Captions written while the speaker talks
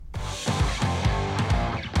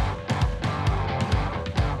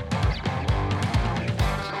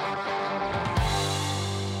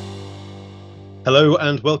Hello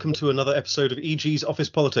and welcome to another episode of EG's Office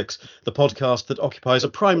Politics, the podcast that occupies a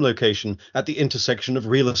prime location at the intersection of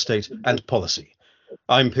real estate and policy.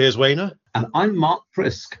 I'm Piers Wehner. And I'm Mark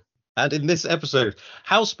Prisk. And in this episode,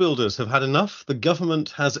 housebuilders have had enough, the government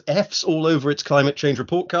has Fs all over its climate change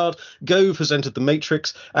report card, Gove has entered the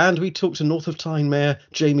matrix, and we talk to North of Tyne Mayor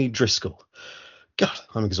Jamie Driscoll. God,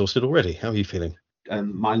 I'm exhausted already. How are you feeling?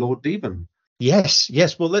 My Lord Deben. Yes.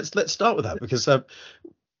 Well, let's start with that because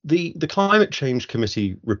the Climate Change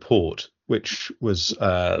Committee report, which was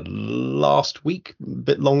last week, a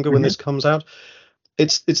bit longer when this comes out,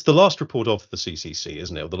 it's the last report of the CCC,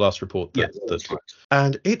 isn't it? Or the last report that's right.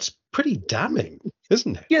 And it's pretty damning,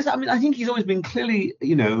 isn't it? Yes, I mean, I think he's always been clearly,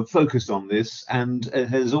 focused on this and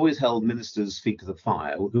has always held ministers' feet to the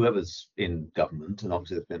fire, or whoever's in government, and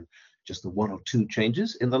obviously there's been just the one or two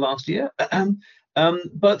changes in the last year.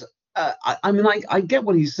 But I get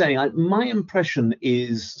what he's saying. My impression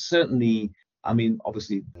is certainly,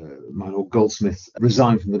 obviously, my Lord Goldsmith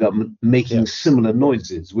resigned from the government, making similar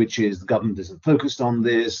noises, which is the government isn't focused on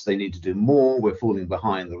this, they need to do more, we're falling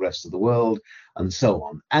behind the rest of the world, and so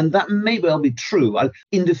on. And that may well be true.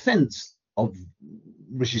 In defense of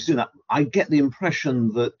Rishi Sunak, I get the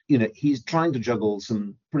impression that, he's trying to juggle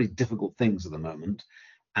some pretty difficult things at the moment,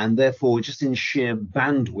 and therefore, just in sheer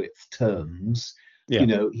bandwidth terms,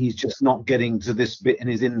 he's just not getting to this bit in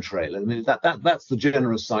his in trailer. I mean, that's the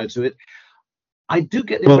generous side to it. I do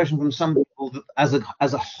get the impression from some people that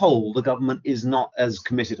as a whole, the government is not as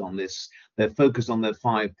committed on this. They're focused on their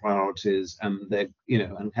 5 priorities, and they're,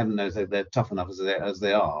 and heaven knows they're tough enough as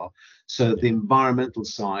they are. So the environmental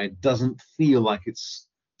side doesn't feel like it's,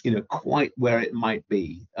 quite where it might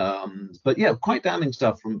be. But yeah, quite damning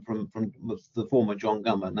stuff from the former John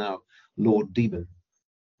Gummer, now Lord Deben.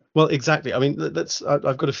 Well, exactly. I mean,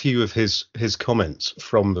 I've got a few of his comments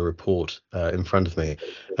from the report in front of me,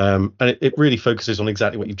 and it really focuses on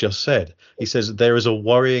exactly what you've just said. He says there is a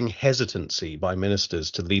worrying hesitancy by ministers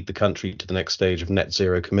to lead the country to the next stage of net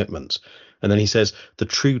zero commitments. And then he says the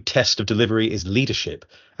true test of delivery is leadership,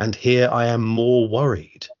 and here I am more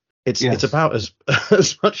worried. It's about as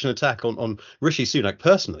much an attack on Rishi Sunak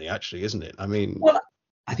personally, actually, isn't it? I mean, well,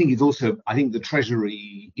 I think the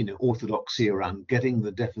Treasury, orthodoxy around getting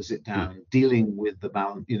the deficit down, dealing with the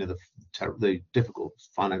balance, the difficult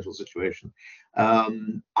financial situation.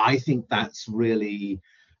 I think that's really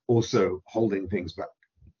also holding things back,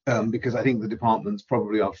 because I think the departments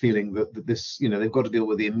probably are feeling that this, they've got to deal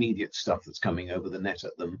with the immediate stuff that's coming over the net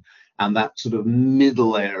at them, and that sort of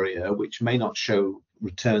middle area, which may not show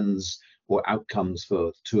returns or outcomes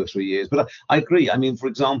for 2 or 3 years. But I agree. I mean, for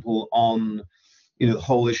example, on the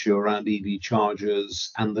whole issue around EV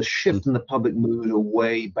chargers and the shift in the public mood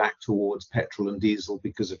away back towards petrol and diesel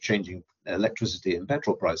because of changing electricity and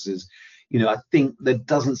petrol prices, I think there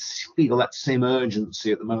doesn't feel that same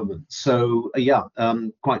urgency at the moment. So,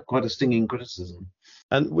 quite a stinging criticism.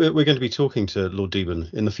 And we're going to be talking to Lord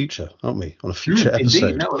Deben in the future, aren't we? On a future episode.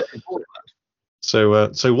 Indeed. No, looking forward to that.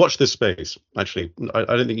 So watch this space. Actually, I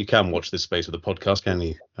don't think you can watch this space with a podcast, can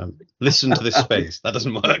you? Listen to this space. That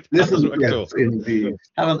doesn't work. At all. Indeed.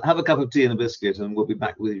 Have a cup of tea and a biscuit, and we'll be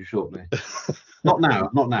back with you shortly. Not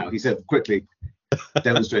now. He said quickly,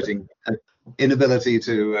 demonstrating an inability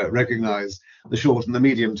to recognise the short and the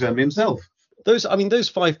medium term himself. Those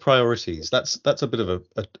 5 priorities, that's a bit of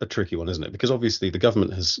a tricky one, isn't it? Because obviously the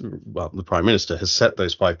government the Prime Minister has set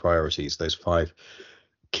those 5 priorities, those 5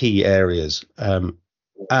 key areas,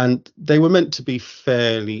 and they were meant to be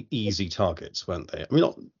fairly easy targets, weren't they? I mean,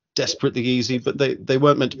 not desperately easy, but they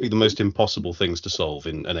weren't meant to be the most impossible things to solve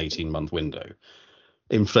in an 18-month window.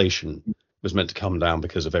 Inflation was meant to come down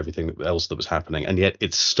because of everything else that was happening, and yet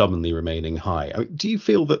it's stubbornly remaining high. I mean, do you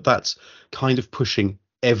feel that that's kind of pushing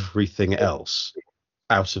everything else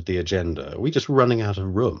out of the agenda? Are we just running out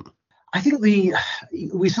of room? I think we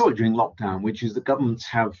saw it during lockdown, which is that governments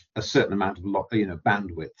have a certain amount of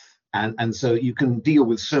bandwidth, and so you can deal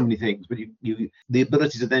with so many things, but the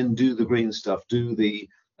ability to then do the green stuff, do the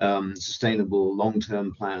sustainable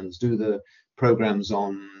long-term plans, do the programs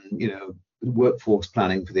on workforce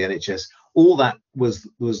planning for the NHS, all that was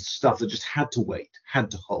stuff that just had to wait,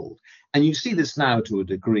 had to hold. And you see this now to a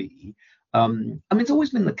degree. It's always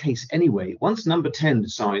been the case anyway. Once Number 10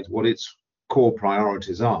 decides what its core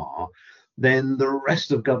priorities are, then the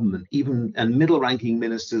rest of government, even and middle-ranking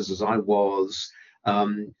ministers, as I was,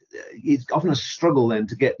 it's often a struggle then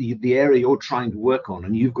to get the area you're trying to work on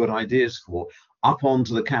and you've got ideas for up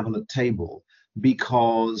onto the cabinet table,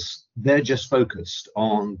 because they're just focused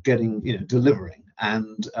on getting, delivering,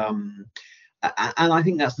 and I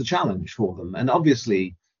think that's the challenge for them. And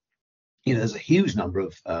obviously, there's a huge number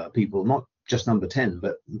of people, not just number 10,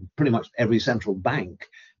 but pretty much every central bank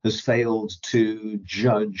has failed to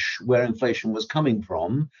judge where inflation was coming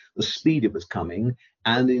from, the speed it was coming,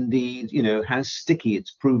 and indeed, how sticky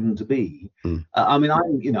it's proven to be. I mean,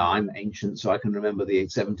 I'm ancient, so I can remember the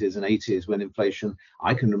 70s and 80s when inflation,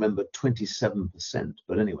 I can remember 27%,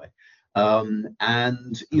 but anyway,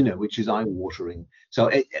 and, which is eye-watering.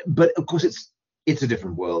 So, but of course, it's a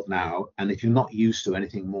different world now, and if you're not used to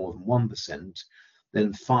anything more than 1%,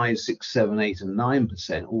 then 5, 6, 7, 8, and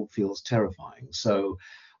 9% all feels terrifying. So,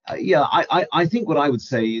 I think what I would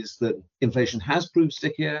say is that inflation has proved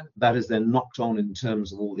stickier. That is then knocked on in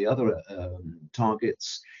terms of all the other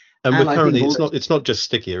targets. And we're currently, it's not just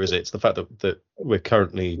stickier, is it? It's the fact that we're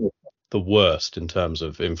currently the worst in terms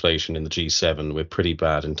of inflation in the G7. We're pretty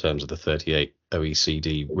bad in terms of the 38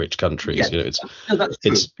 OECD rich countries. That's true.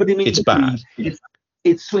 But it's bad.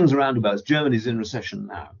 It swings around about. Germany's in recession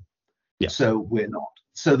now, so we're not.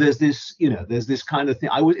 So there's this kind of thing.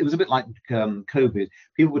 It was a bit like COVID.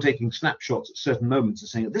 People were taking snapshots at certain moments and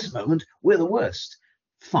saying, at this moment, we're the worst.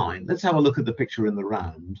 Fine. Let's have a look at the picture in the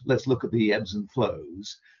round. Let's look at the ebbs and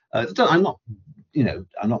flows. I'm not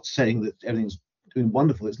saying that everything's doing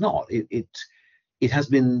wonderful. It's not. It has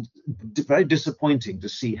been very disappointing to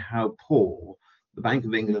see how poor the Bank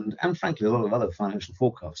of England and frankly a lot of other financial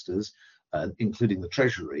forecasters, including the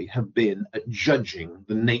Treasury, have been at judging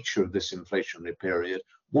the nature of this inflationary period,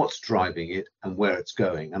 what's driving it, and where it's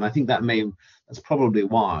going. And I think that's probably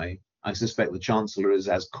why I suspect the Chancellor is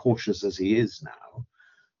as cautious as he is now,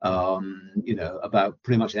 about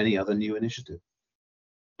pretty much any other new initiative.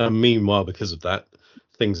 And meanwhile, because of that,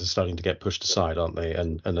 things are starting to get pushed aside, aren't they?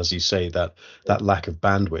 And as you say, that lack of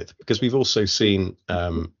bandwidth, because we've also seen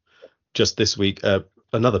just this week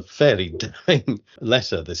another fairly damning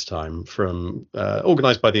letter, this time from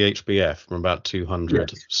organised by the HBF, from about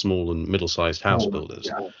 200 small and middle-sized house builders,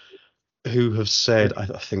 who have said, I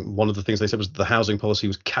think one of the things they said was that the housing policy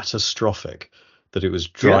was catastrophic, that it was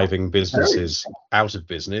driving businesses out of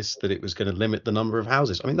business, that it was going to limit the number of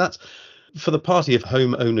houses. I mean, that's, for the party of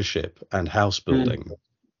home ownership and house building,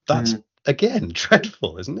 that's, again,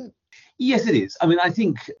 dreadful, isn't it? Yes, it is. I mean, I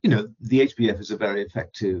think, the HBF is a very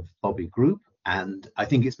effective lobby group, and I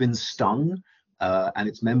think it's been stung, and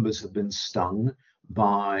its members have been stung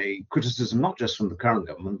by criticism, not just from the current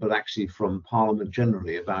government, but actually from Parliament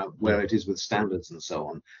generally about where it is with standards and so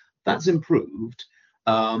on. That's improved.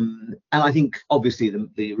 And I think, obviously,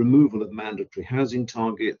 the removal of mandatory housing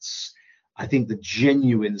targets, I think the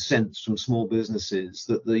genuine sense from small businesses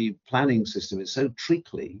that the planning system is so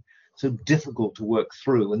treacly, so difficult to work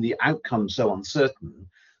through, and the outcome so uncertain,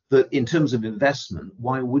 that in terms of investment,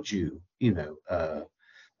 why would you,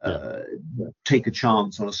 take a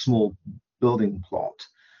chance on a small building plot?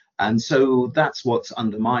 And so that's what's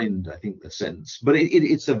undermined, I think, the sense. But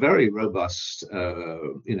it's a very robust,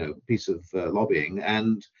 piece of lobbying.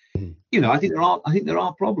 And I think there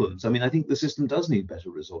are problems. I mean, I think the system does need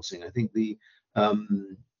better resourcing. I think the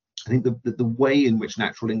way in which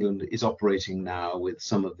Natural England is operating now, with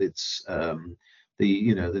some of its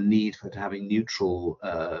the need for having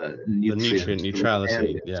nutrient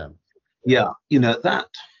neutrality, that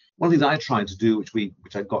one of the things I tried to do,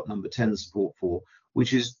 which I got number 10 support for,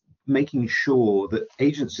 which is making sure that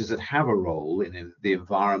agencies that have a role in the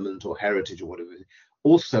environment or heritage or whatever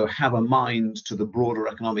also have a mind to the broader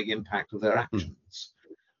economic impact of their actions.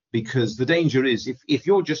 Because the danger is, if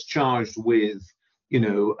you're just charged with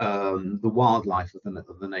the wildlife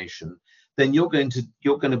of the nation, then you're going to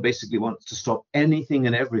basically want to stop anything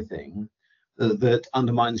and everything that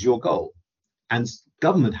undermines your goal. And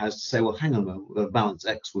government has to say, well, hang on a moment, we've got to balance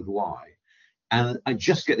X with Y. And I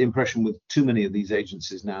just get the impression with too many of these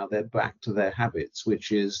agencies now, they're back to their habits,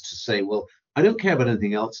 which is to say, well, I don't care about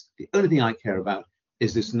anything else. The only thing I care about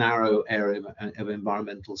is this narrow area of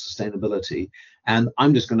environmental sustainability, and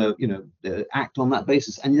I'm just going to act on that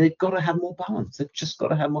basis. And they've got to have more balance. They've just got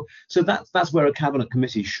to have more. So that's where a cabinet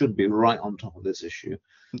committee should be, right on top of this issue.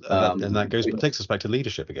 And that takes us back to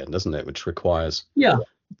leadership again, doesn't it? Which requires the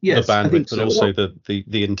bandwidth, but also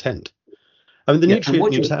the intent. I mean,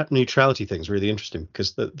 the neutrality thing is really interesting,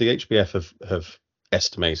 because the HBF have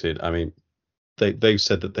estimated. I mean, they've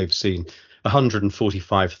said that they've seen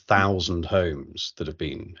 145,000 homes that have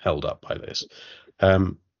been held up by this.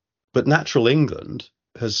 But Natural England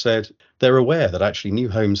has said they're aware that actually new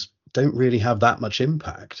homes don't really have that much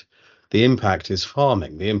impact. The impact is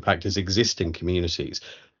farming. The impact is existing communities.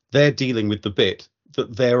 They're dealing with the bit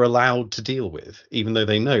that they're allowed to deal with, even though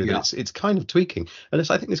they know that it's kind of tweaking. And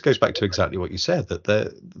I think this goes back to exactly what you said, that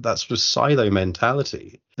that sort of silo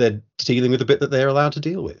mentality, they're dealing with the bit that they're allowed to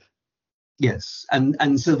deal with. Yes,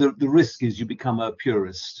 and so the risk is you become a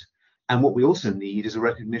purist, And what we also need is a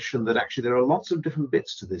recognition that actually there are lots of different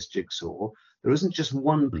bits to this jigsaw. There isn't just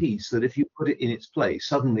one piece that if you put it in its place,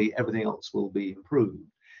 suddenly everything else will be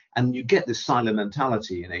improved. And you get this silo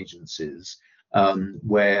mentality in agencies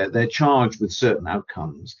where they're charged with certain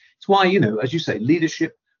outcomes. It's why, as you say,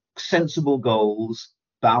 leadership, sensible goals,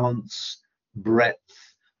 balance, breadth,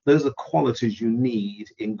 those are the qualities you need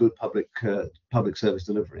in good public service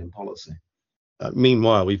delivery and policy.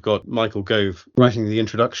 Meanwhile, we've got Michael Gove writing the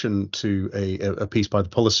introduction to a piece by the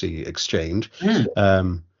Policy Exchange,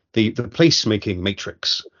 the placemaking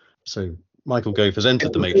matrix. So Michael Gove has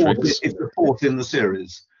entered the matrix. It's the fourth in the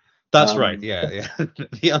series. That's right. Yeah.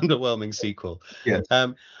 The underwhelming sequel. Yes.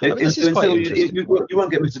 This is quite interesting. You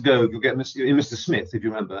won't get Mr. Gove. You'll get Mr. Smith, if you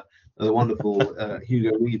remember the wonderful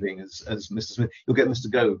Hugo Weaving as Mr. Smith. You'll get Mr.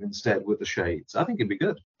 Gove instead with the shades. I think it'd be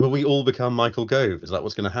good. Will we all become Michael Gove? Is that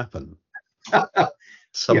what's going to happen?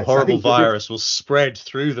 Some Yes, horrible virus will spread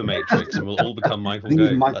through the matrix and we'll all become Michael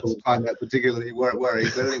Gove. Michael will find that particularly worrying.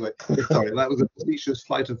 But anyway, sorry, that was a facetious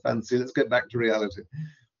flight of fancy. Let's get back to reality.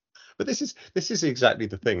 But this is exactly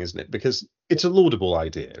the thing, isn't it? Because it's a laudable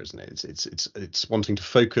idea, isn't it? It's wanting to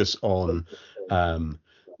focus on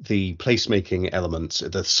the placemaking elements,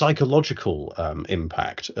 the psychological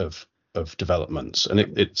impact of developments, and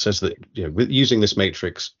it says that with using this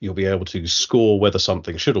matrix you'll be able to score whether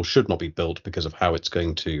something should or should not be built because of how it's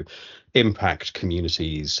going to impact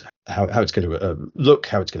communities, how it's going to look,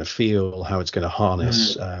 how it's going to feel, how it's going to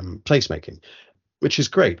harness placemaking, which is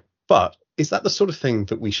great. But is that the sort of thing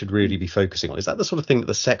that we should really be focusing on? Is that the sort of thing that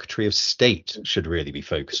the Secretary of State should really be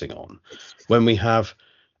focusing on when we have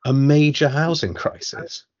a major housing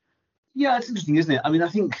crisis? Yeah, it's interesting, isn't it? I mean, I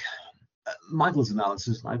think Michael's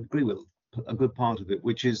analysis, I agree with a good part of it,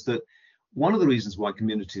 which is that one of the reasons why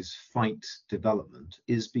communities fight development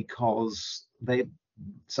is because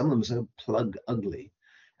some of them are so plug ugly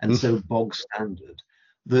and so bog standard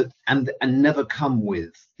that and never come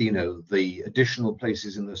with the additional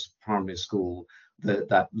places in this primary school,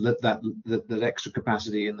 that extra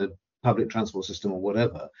capacity in the public transport system or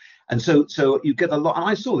whatever. And so you get a lot, and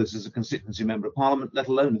I saw this as a constituency member of parliament, let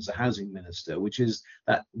alone as a housing minister, which is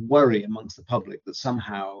that worry amongst the public that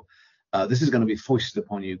somehow this is going to be foisted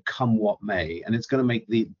upon you come what may, and it's going to make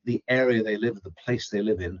the area they live, the place they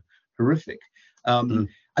live in, horrific.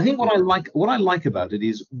 I think what I like about it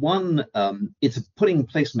is one, it's putting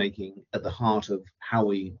placemaking at the heart of how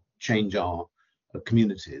we change our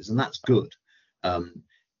communities, and that's good.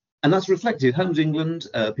 And that's reflected. Homes England,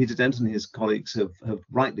 Peter Dent and his colleagues have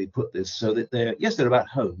rightly put this so that they're about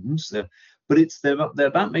homes, but they're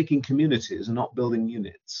about making communities and not building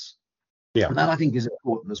units. Yeah, and that I think is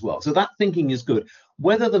important as well. So that thinking is good.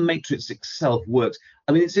 Whether the matrix itself works,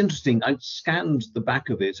 I mean, it's interesting. I scanned the back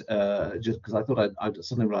of it just because I thought I'd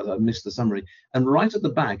suddenly realized I missed the summary. And right at the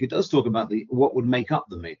back, it does talk about what would make up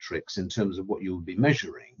the matrix in terms of what you would be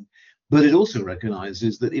measuring. But it also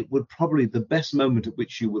recognizes that it would probably, the best moment at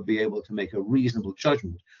which you would be able to make a reasonable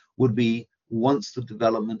judgment would be once the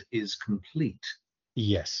development is complete.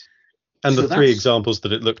 Yes. And so the three examples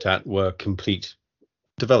that it looked at were complete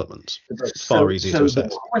developments. It's far easier to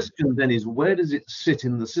assess. The question then is, where does it sit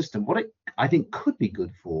in the system? What I think could be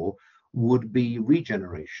good for would be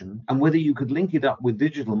regeneration, and whether you could link it up with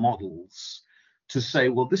digital models to say,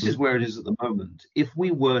 well, this is where it is at the moment. If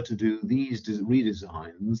we were to do these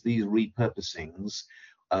redesigns, these repurposings,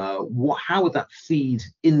 how would that feed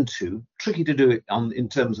into? Tricky to do it in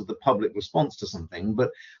terms of the public response to something,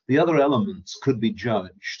 but the other elements could be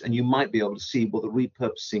judged, and you might be able to see, well, the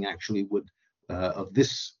repurposing actually would of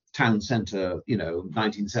this town centre,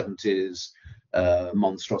 1970s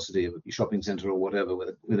monstrosity of a shopping centre or whatever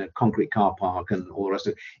with a concrete car park and all the rest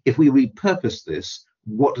of it. If we repurpose this,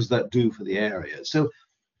 what does that do for the area? So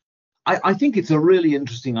I think it's a really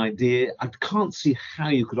interesting idea. I can't see how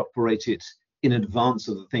you could operate it in advance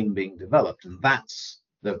of the thing being developed, and that's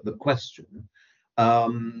the question.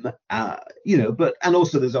 But and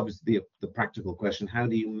also there's obviously the practical question: how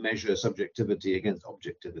do you measure subjectivity against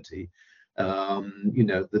objectivity?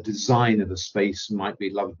 The design of a space might be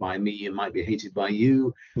loved by me and might be hated by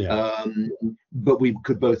you. Yeah. But we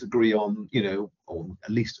could both agree on, or at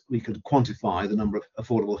least we could quantify the number of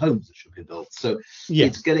affordable homes that should be built. So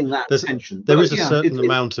it's getting that attention. There is a certain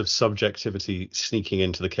amount of subjectivity sneaking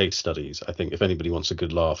into the case studies. I think if anybody wants a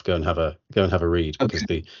good laugh, go and have a read, because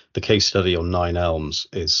the case study on Nine Elms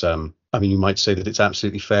is, you might say that it's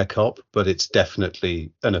absolutely fair cop, but it's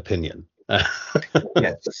definitely an opinion.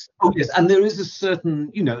 Yes. Oh, yes. And there is a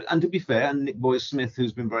certain, and to be fair, and Nick Boyce-Smith,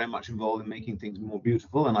 who's been very much involved in making things more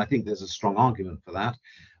beautiful, and I think there's a strong argument for that.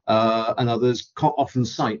 And others often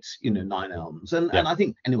cite, Nine Elms. And I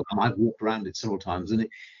think, anyway, I've walked around it several times, and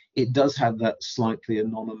it does have that slightly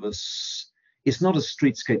anonymous. It's not a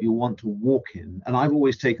streetscape you want to walk in. And I've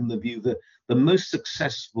always taken the view that the most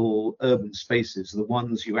successful urban spaces are the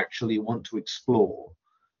ones you actually want to explore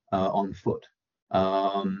on foot,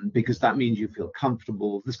 because that means you feel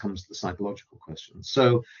comfortable. This comes to the psychological question.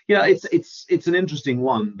 So yeah, it's an interesting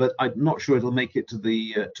one, but I'm not sure it'll make it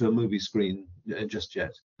to a movie screen just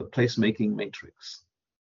yet. The Placemaking Matrix.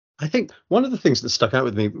 I think one of the things that stuck out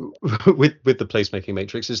with me with the placemaking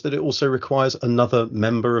matrix is that it also requires another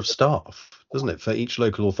member of staff, doesn't it, for each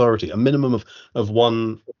local authority, a minimum of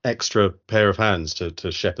one extra pair of hands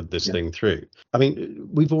to shepherd this thing through. I mean,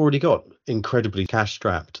 we've already got incredibly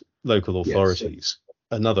cash-strapped local authorities.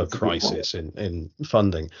 Yes. Another crisis in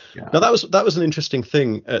funding. Yeah. Now that was an interesting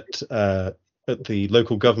thing at the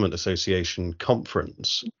Local Government Association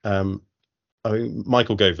conference. I mean,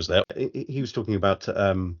 Michael Gove was there. He was talking about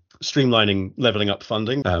streamlining, levelling up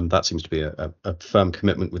funding. That seems to be a firm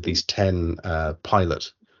commitment with these 10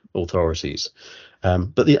 pilot authorities.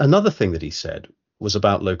 But another thing that he said was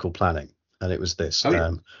about local planning, and it was this.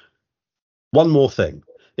 One more thing.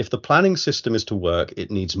 If the planning system is to work,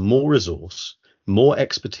 it needs more resource, more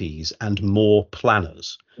expertise, and more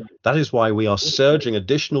planners. That is why we are surging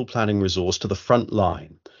additional planning resource to the front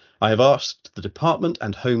line. I have asked the department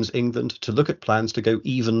and Homes England to look at plans to go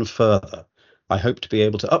even further. I hope to be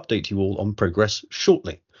able to update you all on progress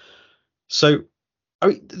shortly. So, I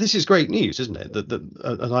mean, this is great news, isn't it?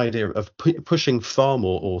 An idea of pushing far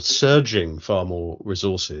more or surging far more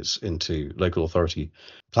resources into local authority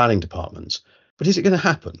planning departments. But is it going to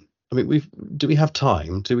happen? I mean, do we have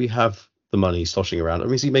time? Do we have the money sloshing around? I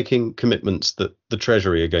mean, is he making commitments that the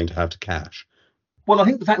Treasury are going to have to cash? Well, I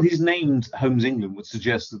think the fact that he's named Homes England would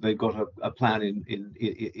suggest that they've got a plan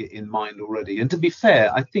in mind already. And to be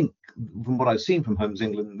fair, I think from what I've seen from Homes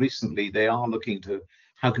England recently, they are looking to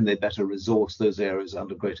how can they better resource those areas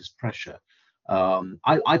under greatest pressure.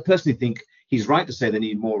 I personally think he's right to say they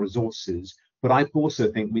need more resources, but I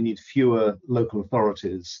also think we need fewer local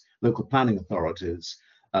authorities, local planning authorities.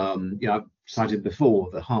 I've cited before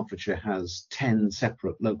that Hertfordshire has 10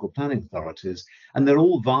 separate local planning authorities, and they're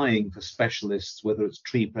all vying for specialists, whether it's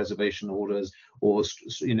tree preservation orders or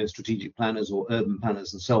strategic planners or urban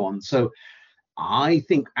planners and so on. So I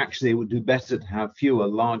think actually it would do better to have fewer,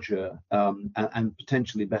 larger, and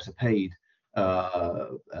potentially better paid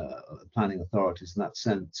planning authorities in that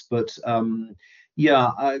sense. But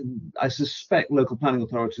I suspect local planning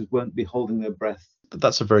authorities won't be holding their breath.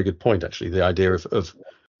 That's a very good point, actually, the idea of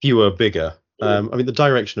fewer, bigger. I mean, the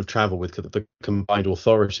direction of travel with the combined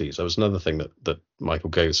authorities, that was another thing that Michael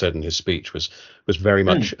Gove said in his speech, was very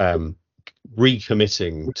much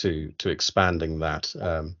recommitting to expanding that.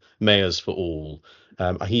 Mayors for all.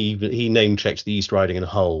 He name checked the East Riding and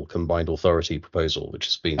Hull combined authority proposal, which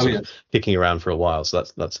has been sort of kicking around for a while. So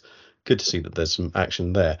that's good to see that there's some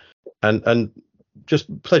action there, and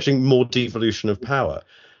just pledging more devolution of power.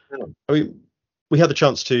 I mean, we had the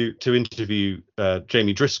chance to interview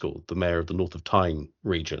Jamie Driscoll, the mayor of the North of Tyne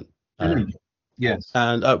region. Yes,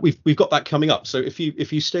 and we've got that coming up. So if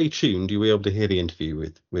you stay tuned, you'll be able to hear the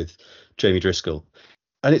interview with Jamie Driscoll,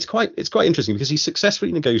 and it's quite interesting because he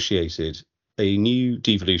successfully negotiated a new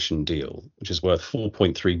devolution deal, which is worth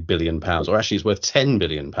 £4.3 billion, or actually is worth £10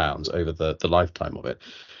 billion over the lifetime of it,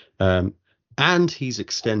 and he's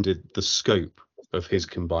extended the scope of his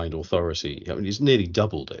combined authority. I mean, he's nearly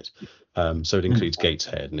doubled it. So it includes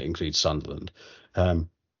Gateshead and it includes Sunderland. And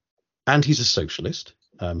he's a socialist.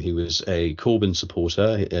 He was a Corbyn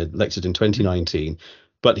supporter, elected in 2019,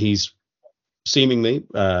 but he's seemingly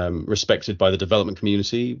respected by the development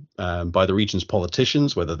community, by the region's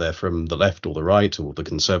politicians, whether they're from the left or the right, or the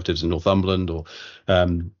Conservatives in Northumberland, or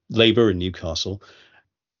Labour in Newcastle.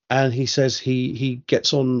 And he says he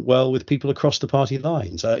gets on well with people across the party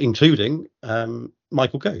lines, including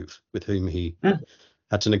Michael Gove, with whom he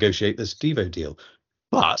had to negotiate this devo deal.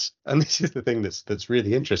 But, and this is the thing that's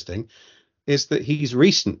really interesting, is that he's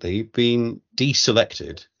recently been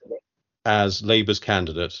deselected as Labour's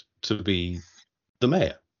candidate to be the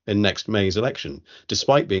mayor in next May's election,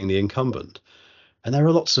 despite being the incumbent. And there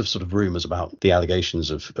are lots of sort of rumours about the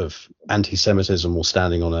allegations of anti-Semitism or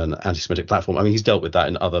standing on an anti-Semitic platform. I mean, he's dealt with that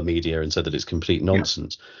in other media and said that it's complete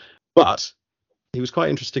nonsense. Yeah. But he was quite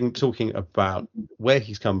interesting talking about where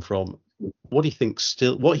he's come from, what he thinks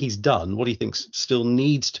what he thinks still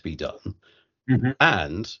needs to be done.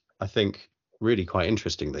 And I think really quite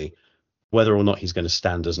interestingly, whether or not he's going to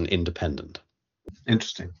stand as an independent.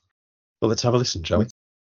 Interesting. Well, let's have a listen, shall we?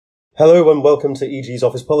 Hello and welcome to EG's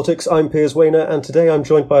Office Politics. I'm Piers Wehner, and today I'm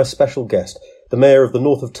joined by a special guest, the Mayor of the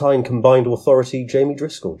North of Tyne Combined Authority, Jamie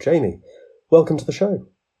Driscoll. Jamie, welcome to the show.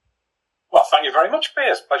 Well, thank you very much,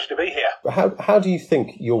 Piers. Pleasure to be here. How do you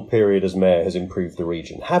think your period as mayor has improved the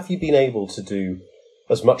region? Have you been able to do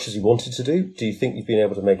as much as you wanted to do? Do you think you've been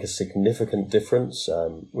able to make a significant difference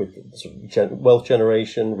with sort of wealth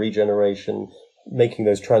generation, regeneration, making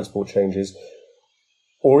those transport changes?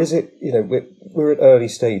 Or is it, we're at early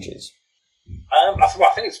stages?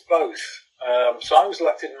 I think it's both. So I was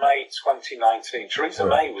elected in May 2019. Theresa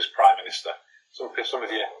May was Prime Minister. Some of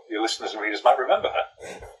your listeners and readers might remember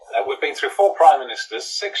her. We've been through 4 Prime Ministers,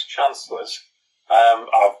 6 Chancellors.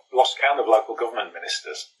 I've lost count of local government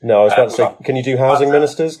ministers. No, I was about to say, can you do housing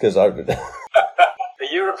ministers? Because I would. The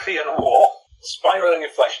European war, spiralling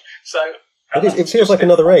inflation. So it feels like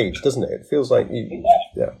another age, doesn't it? It feels like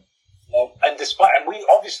yeah. And we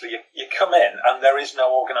obviously, you come in and there is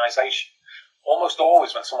no organisation. Almost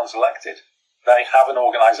always when someone's elected, they have an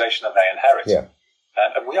organisation that they inherit. Yeah.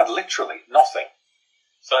 And we had literally nothing.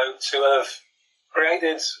 So to have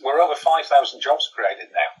created, we're over 5,000 jobs created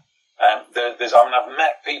now. I've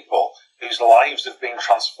met people whose lives have been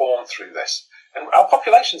transformed through this. And our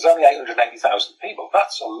population's only 880,000 people.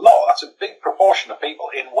 That's a lot. That's a big proportion of people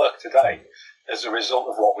in work today as a result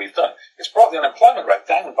of what we've done. It's brought the unemployment rate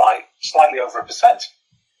down by slightly over 1%.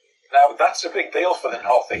 Now, that's a big deal for the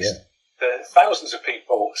North East. Yeah. The thousands of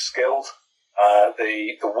people skilled,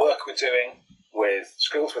 the work we're doing with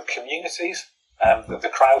schools, with communities,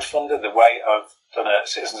 the crowdfunder, the way I've done a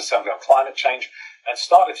citizens' assembly on climate change, and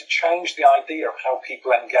started to change the idea of how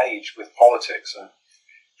people engage with politics. And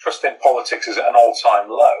trust in politics is at an all-time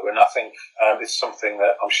low, and I think it's something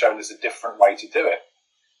that I'm showing there's a different way to do it.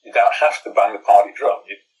 You don't have to bang the party drum.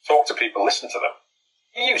 You talk to people, listen to them.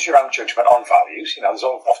 You use your own judgment on values. There's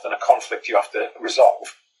often a conflict you have to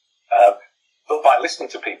resolve. But by listening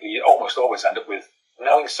to people, you almost always end up with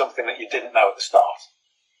knowing something that you didn't know at the start.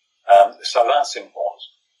 So that's important.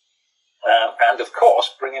 And of course,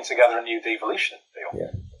 bringing together a new devolution deal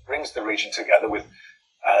brings the region together with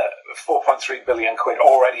 4.3 billion quid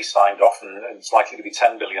already signed off, and it's likely to be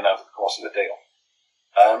 10 billion over the course of the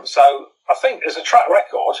deal. So I think as a track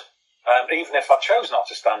record, even if I chose not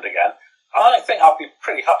to stand again, I think I'll be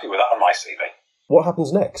pretty happy with that on my CV. What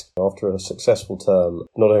happens next after a successful term,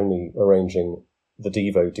 not only arranging the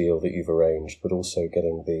devo deal that you've arranged, but also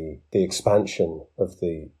getting the expansion of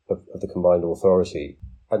the combined authority,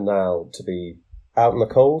 and now to be out in the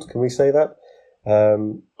cold? Can we say that?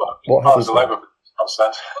 What happens?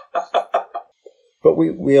 But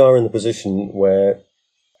we are in the position where,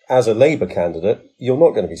 as a Labour candidate, you're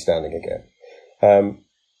not going to be standing again.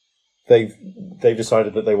 They've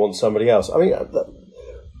decided that they want somebody else. I mean,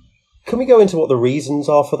 can we go into what the reasons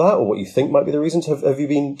are for that, or what you think might be the reasons? Have you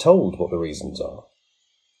been told what the reasons are?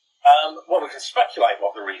 Well, we can speculate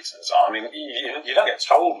what the reasons are. I mean, you don't get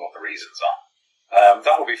told what the reasons are.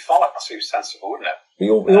 That would be far too sensible, wouldn't it?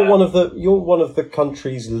 You're one of the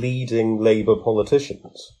country's leading Labour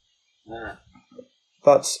politicians. Yeah.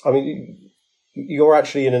 You're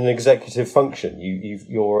actually in an executive function.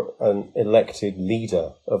 You're an elected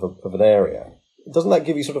leader of an area. Doesn't that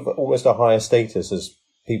give you sort of almost a higher status as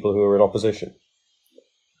people who are in opposition?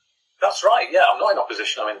 That's right, yeah. I'm not in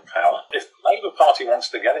opposition, I'm in power. If the Labour Party wants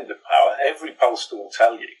to get into power, every pollster will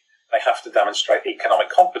tell you they have to demonstrate economic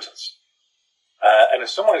competence. And if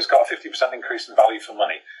someone who's got a 50% increase in value for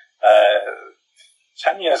money,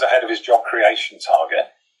 10 years ahead of his job creation target,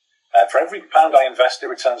 for every pound I invest, it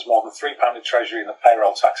returns more than £3 in Treasury in the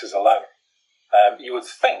payroll taxes alone. You would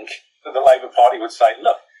think that the Labour Party would say,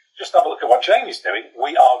 look, just have a look at what Jamie's doing.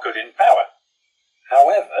 We are good in power.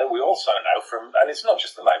 However, we also know and it's not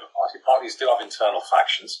just the Labour Party, parties do have internal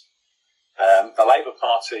factions. The Labour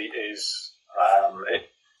Party is,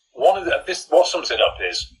 what sums it up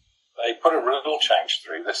is, they put a rule change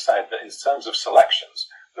through that said that in terms of selections,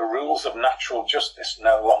 the rules of natural justice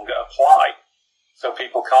no longer apply. So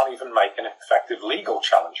people can't even make an effective legal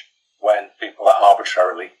challenge when people are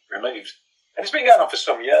arbitrarily removed. And it's been going on for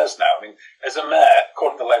some years now. I mean, as a mayor,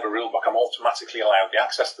 according to the Labour rulebook, I'm automatically allowed the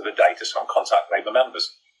access to the data so I can contact Labour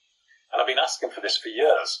members. And I've been asking for this for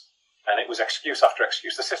years. And it was excuse after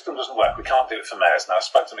excuse. The system doesn't work. We can't do it for mayors. Now, I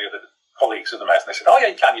spoke to my other colleagues of the mayors and they said, oh,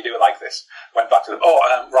 yeah, you can. You do it like this. Went back to them.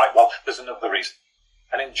 Right, well, there's another reason.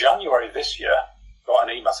 And in January this year, got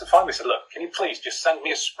an email. So finally said, look, can you please just send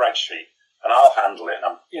me a spreadsheet and I'll handle it.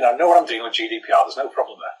 And I know what I'm doing with GDPR. There's no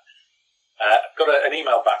problem there. Got an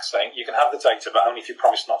email back saying you can have the data, but only if you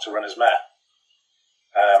promise not to run as mayor.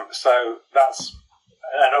 So that's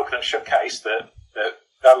an open and shut case that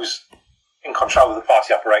those in control of the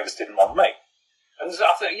party apparatus didn't want me. And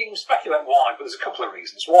I think you can speculate why, but there's a couple of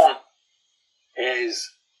reasons. One is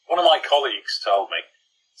one of my colleagues told me,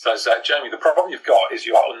 says, Jamie, the problem you've got is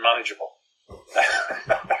you are unmanageable.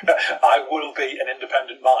 I will be an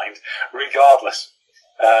independent mind, regardless.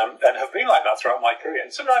 And have been like that throughout my career.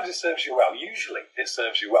 And sometimes it serves you well. Usually it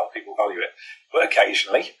serves you well. People value it. But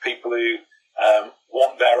occasionally, people who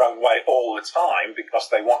want their own way all the time because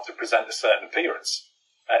they want to present a certain appearance,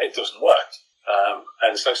 it doesn't work.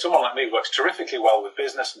 And so someone like me works terrifically well with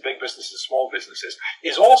business and big businesses, small businesses,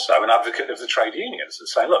 is also an advocate of the trade unions and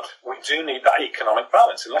saying, look, we do need that economic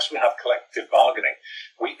balance. Unless we have collective bargaining,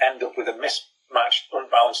 we end up with a mismatched,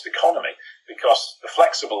 unbalanced economy because the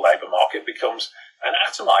flexible labour market becomes an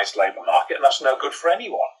atomised labour market, and that's no good for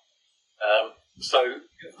anyone.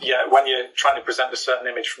 When you're trying to present a certain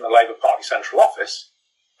image from the Labour Party central office,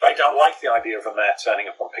 they don't like the idea of a mayor turning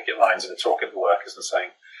up on picket lines and talking to workers and saying,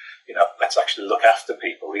 let's actually look after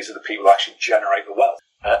people. These are the people who actually generate the wealth.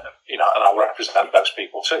 And I'll represent those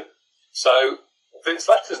people too. So it's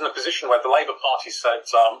left us in a position where the Labour Party said,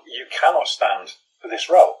 you cannot stand for this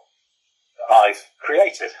role I've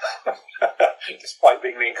created, despite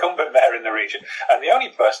being the incumbent mayor in the region, and the only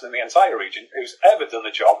person in the entire region who's ever done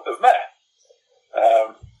the job of mayor.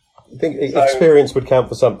 I think experience would count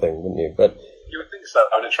for something, wouldn't you? But you would think so,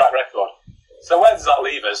 on a track record. So where does that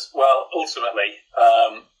leave us? Well, ultimately,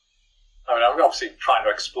 I'm obviously trying to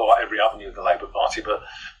explore every avenue of the Labour Party, but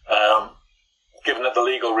given that the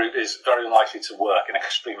legal route is very unlikely to work and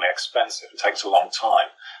extremely expensive, it takes a long time,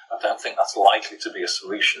 I don't think that's likely to be a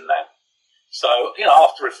solution now. So, I'll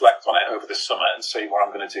have to reflect on it over the summer and see what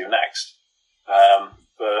I'm going to do next.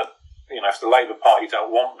 But if the Labour Party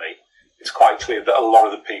don't want me, it's quite clear that a lot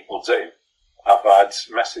of the people do. I've had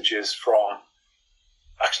messages from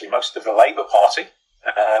actually most of the Labour Party.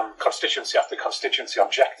 Constituency after constituency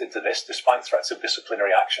objected to this, despite threats of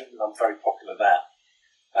disciplinary action, and I'm very popular there.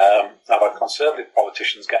 I've had Conservative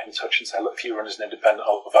politicians get in touch and say, look, if you run as an independent,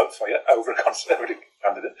 I'll vote for you over a Conservative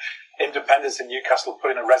candidate. Independents in Newcastle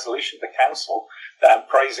put in a resolution to the council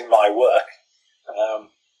praising my work.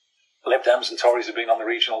 Lib Dems and Tories have been on the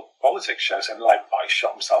regional politics show saying, like, he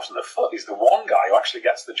shot himself in the foot. He's the one guy who actually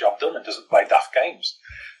gets the job done and doesn't play daft games.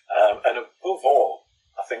 And above all,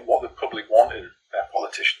 I think what the public want in their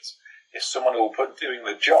politicians is someone who will put doing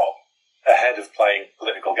the job ahead of playing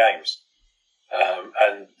political games.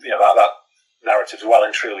 And that narrative is well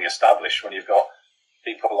and truly established when you've got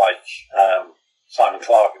people like Simon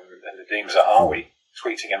Clarke and Nadeem Zahawi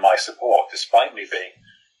tweeting in my support, despite me being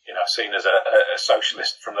seen as a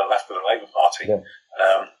socialist from the left of the Labour Party. Yeah.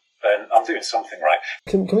 Then I'm doing something right.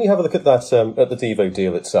 Can we have a look at that at the devo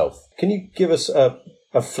deal itself? Can you give us a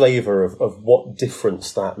flavour of what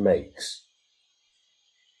difference that makes?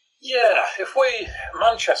 Yeah,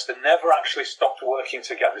 Manchester never actually stopped working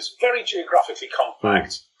together. It's very geographically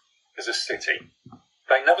compact as a city.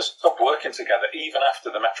 They never stopped working together, even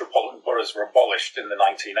after the metropolitan boroughs were abolished in the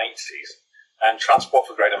 1980s. And Transport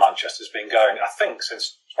for Greater Manchester has been going, I think,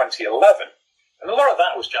 since 2011. And a lot of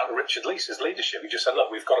that was down to Richard Leese's leadership. He just said,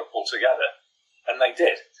 look, we've got to pull together. And they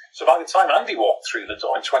did. So by the time Andy walked through the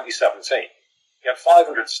door in 2017, he had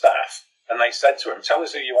 500 staff, and they said to him, tell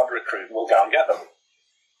us who you want to recruit, and we'll go and get them.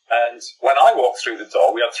 And when I walked through the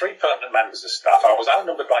door, we had 3 permanent members of staff. I was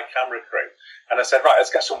outnumbered by camera crew. And I said, right,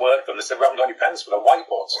 let's get some work done. They said, we haven't got any pens for the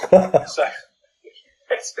whiteboards. So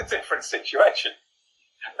it's a different situation.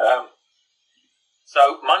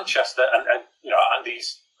 So Manchester, and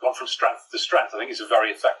Andy's gone from strength to strength. I think he's a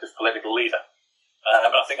very effective political leader.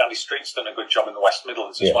 And I think Andy Street's done a good job in the West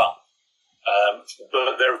Midlands as well.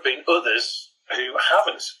 But there have been others who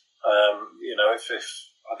haven't. If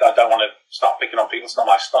I don't want to start picking on people, it's not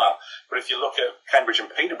my style. But if you look at Cambridge and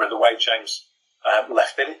Peterborough, the way James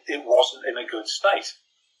left it wasn't in a good state.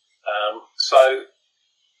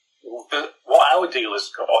 What our deal has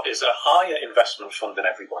got is a higher investment fund than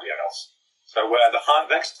everybody else. So where the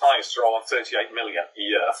next highest are all on 38 million a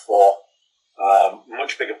year for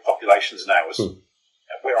much bigger populations than ours,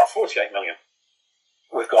 we're on 48 million.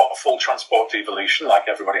 We've got a full transport devolution like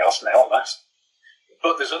everybody else now at last.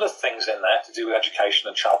 But there's other things in there to do with education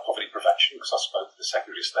and child poverty prevention, because I spoke to the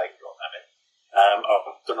Secretary of State on that.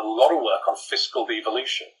 I've done a lot of work on fiscal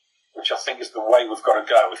devolution, which I think is the way we've got to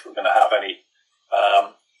go if we're going to have any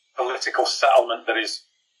political settlement that is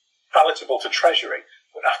palatable to Treasury,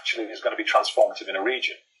 but actually is going to be transformative in a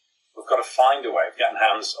region. We've got to find a way of getting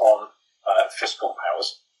hands on fiscal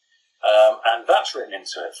powers, and that's written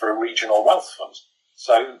into it for a regional wealth fund.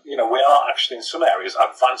 So, we are actually in some areas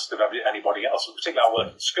advanced of anybody else, and particularly our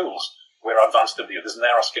work in schools, we're advanced of the others, and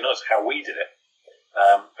they're asking us how we did it.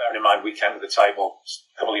 Bearing in mind, we came to the table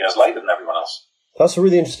a couple of years later than everyone else. That's a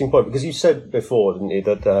really interesting point, because you said before, didn't you,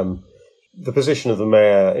 that the position of the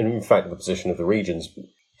mayor, and in fact the position of the regions,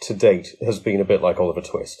 to date has been a bit like Oliver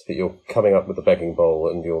Twist, that you're coming up with the begging bowl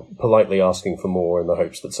and you're politely asking for more in the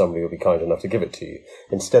hopes that somebody will be kind enough to give it to you,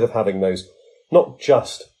 instead of having those, not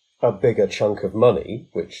just a bigger chunk of money,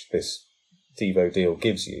 which this devo deal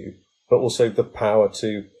gives you, but also the power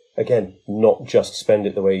to, again, not just spend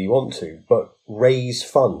it the way you want to, but raise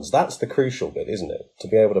funds. That's the crucial bit, isn't it? To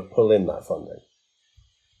be able to pull in that funding.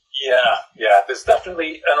 Yeah. There's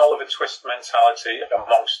definitely an Oliver Twist mentality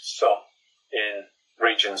amongst some in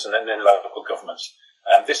regions and in local governments.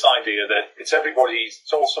 This idea that it's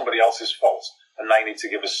all somebody else's fault and they need to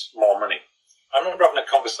give us more money. I remember having a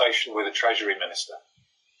conversation with a Treasury Minister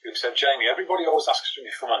who said, Jamie, everybody always asks me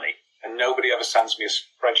for money and nobody ever sends me a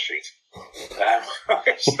spreadsheet.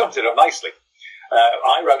 Which summed it up nicely.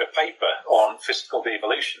 I wrote a paper on fiscal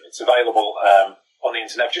devolution. It's available on the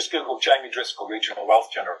internet. Just Google Jamie Driscoll Regional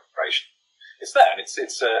Wealth Generation. It's there, and it's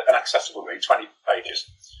an accessible read, 20 pages,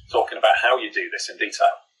 talking about how you do this in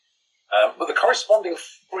detail. But the corresponding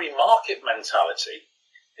free market mentality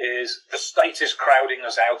is the state is crowding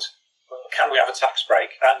us out. Can we have a tax break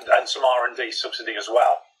and some R&D subsidy as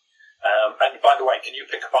well? And by the way, can you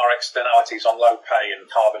pick up our externalities on low pay and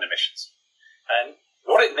carbon emissions? And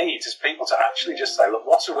what it needs is people to actually just say, look,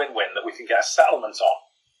 what's a win-win that we can get a settlement on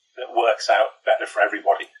that works out better for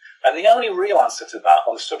everybody? And the only real answer to that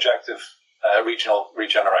on the subject of regional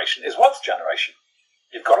regeneration is wealth generation.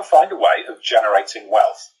 You've got to find a way of generating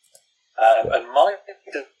wealth. And my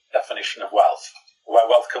definition of wealth, where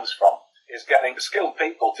wealth comes from, is getting skilled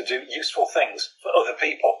people to do useful things for other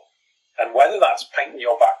people. And whether that's painting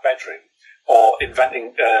your back bedroom or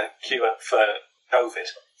inventing a cure for COVID,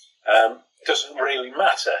 doesn't really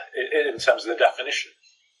matter in terms of the definition.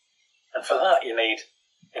 And for that, you need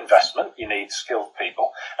investment, you need skilled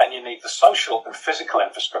people, and you need the social and physical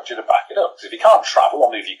infrastructure to back it up. Because if you can't travel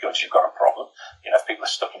or move your goods, you've got a problem. If people are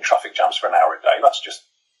stuck in traffic jams for an hour a day, that's just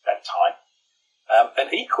dead time.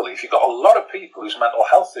 And equally, if you've got a lot of people whose mental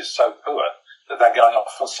health is so poor that they're going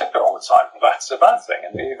off on sick all the time, that's a bad thing,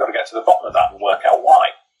 and you've got to get to the bottom of that and work out why.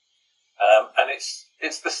 And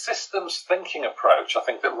it's the systems thinking approach, I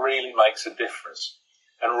think, that really makes a difference.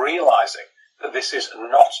 And realising that this is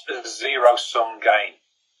not a zero-sum game.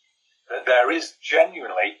 That there is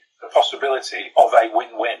genuinely the possibility of a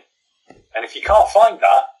win-win. And if you can't find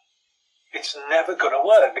that, it's never going to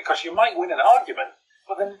work, because you might win an argument,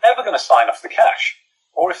 but they're never going to sign off the cash.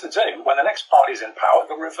 Or if they do, when the next party's in power,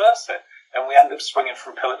 they'll reverse it. And we end up swinging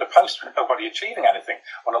from pillar to post with nobody achieving anything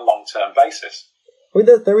on a long-term basis. I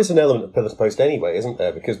mean, there is an element of pillar to post anyway, isn't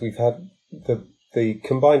there? Because we've had the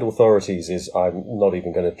combined authorities I'm not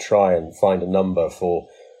even going to try and find a number for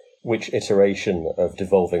which iteration of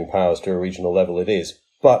devolving powers to a regional level it is.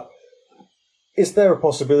 But is there a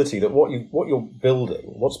possibility that what you're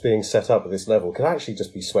building, what's being set up at this level, could actually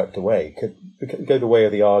just be swept away? Could go the way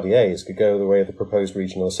of the RDAs, could go the way of the proposed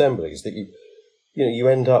regional assemblies, that you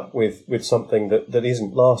end up with something that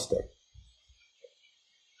isn't lasting?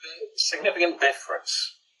 The significant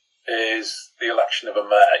difference is the election of a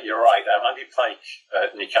mayor. You're right. Andy Pike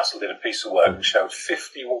at Newcastle did a piece of work and showed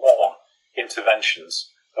 51 interventions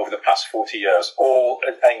over the past 40 years, all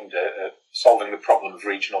aimed at solving the problem of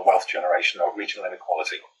regional wealth generation or regional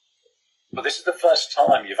inequality. But this is the first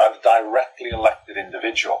time you've had a directly elected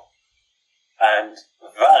individual, and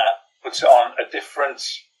that puts it on a different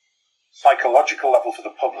psychological level for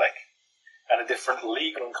the public and a different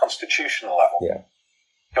legal and constitutional level. Yeah.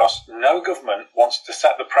 Because no government wants to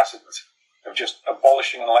set the precedent of just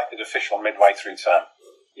abolishing an elected official midway through term.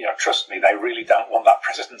 Trust me, they really don't want that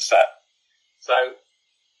precedent set. So,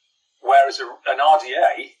 whereas an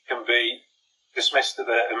RDA can be dismissed at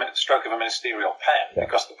the stroke of a ministerial pen,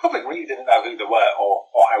 because the public really didn't know who they were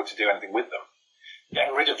or how to do anything with them,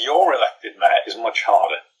 getting rid of your elected mayor is much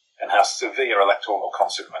harder and has severe electoral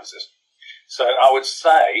consequences. So I would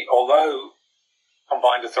say, although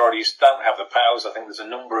combined authorities don't have the powers, I think there's a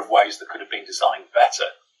number of ways that could have been designed better.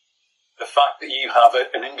 The fact that you have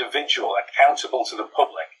an individual accountable to the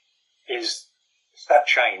public is a step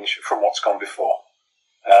change from what's gone before.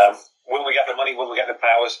 Will we get the money? Will we get the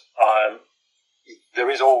powers? There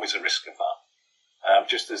is always a risk of that.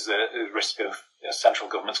 Just as the risk of central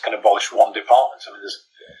governments can abolish one department. I mean, there's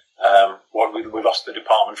we lost the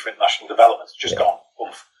Department for International Development. It's just gone.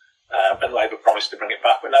 And Labour promised to bring it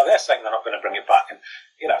back, but now they're saying they're not going to bring it back. And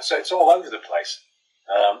so it's all over the place.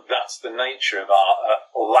 That's the nature of our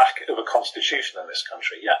lack of a constitution in this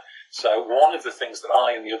country. Yeah. So one of the things that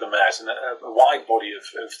I and the other mayors and a wide body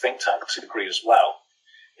of think tanks agree as well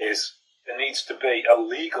is there needs to be a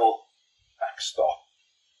legal backstop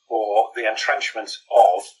for the entrenchment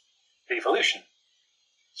of devolution.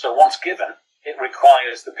 So once given, it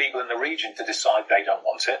requires the people in the region to decide they don't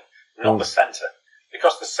want it, not the centre.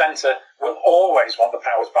 Because the centre will always want the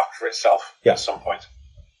powers back for itself at some point.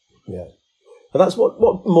 Yeah. And that's what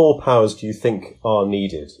more powers do you think are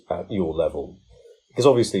needed at your level? Because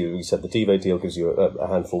obviously, you said the devo deal gives you a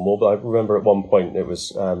handful more, but I remember at one point it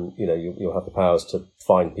was, you'll have the powers to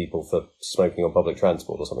fine people for smoking on public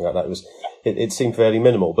transport or something like that. It seemed fairly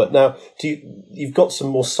minimal. But now, you've got some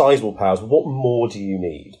more sizable powers. What more do you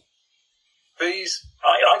need?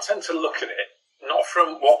 I tend to look at it not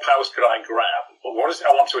from what powers could I grab, but what is it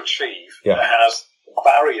I want to achieve that has a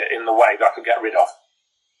barrier in the way that I could get rid of.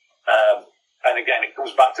 And again, it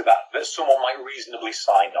comes back to that someone might reasonably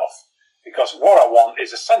sign off. Because what I want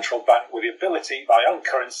is a central bank with the ability, my own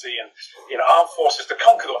currency, and armed forces to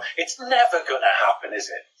conquer the world. It's never going to happen, is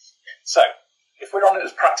it? So, if we're on it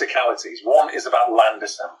as practicalities, one is about land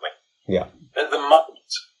assembly. Yeah. At the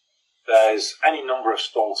moment, there's any number of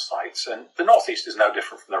stalled sites, and the northeast is no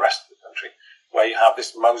different from the rest of the country, where you have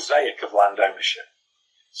this mosaic of land ownership.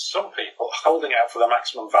 Some people holding out for the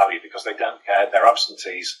maximum value because they don't care, they're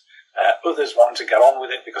absentees. Others wanting to get on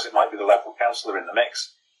with it because it might be the local councillor in the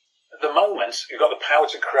mix. At the moment, you've got the power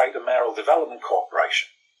to create a mayoral development corporation.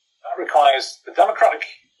 That requires the democratically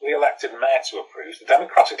elected mayor to approve, the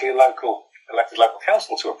democratically elected local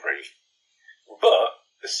council to approve. But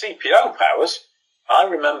the CPO powers, I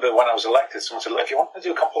remember when I was elected, someone said, if you want to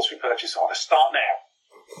do a compulsory purchase order, start now.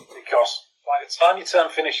 Because by the time your term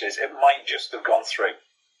finishes, it might just have gone through.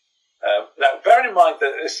 Now, bearing in mind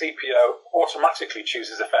that the CPO automatically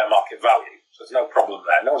chooses a fair market value, so there's no problem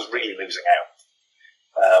there. No one's really losing out.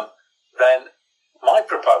 Then my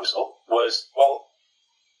proposal was,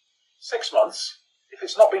 6 months. If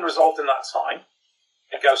it's not been resolved in that time,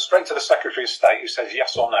 it goes straight to the Secretary of State who says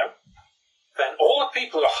yes or no. Then all the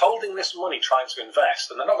people who are holding this money trying to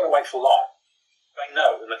invest, and they're not going to wait for long, they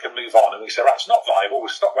know and they can move on. And we say, right, it's not viable, we'll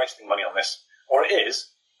stop wasting money on this. Or it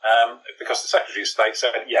is, because the Secretary of State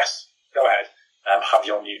said, yes, go ahead, have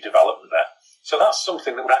your new development there. So that's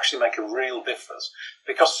something that would actually make a real difference.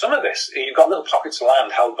 Because some of this, you've got little pockets of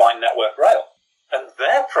land held by Network Rail. And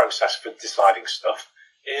their process for deciding stuff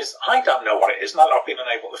is, I don't know what it is, and I've been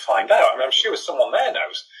unable to find out. I mean, I'm sure someone there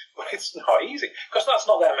knows, but it's not easy, because that's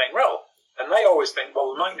not their main role. And they always think,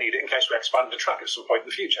 well, we might need it in case we expand the track at some point in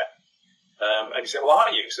the future. And you say, well,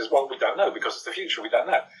 are you? He says, well, we don't know, because it's the future, we don't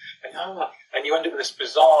know. And you end up in this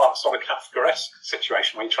bizarre sort of Kafkaesque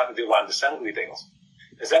situation where you're trying to do land assembly deals.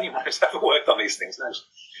 As anyone who's ever worked on these things knows.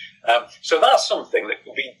 So that's something that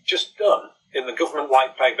could be just done in the government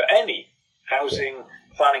white paper. Any housing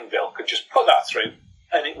planning bill could just put that through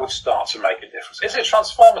and it would start to make a difference. Is it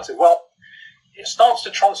transformative? Well, it starts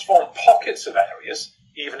to transform pockets of areas,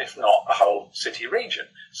 even if not a whole city region.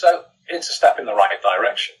 So it's a step in the right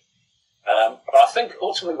direction. But I think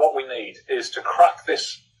ultimately what we need is to crack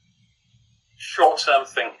this short-term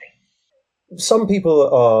thinking. Some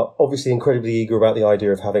people are obviously incredibly eager about the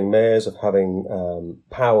idea of having mayors, of having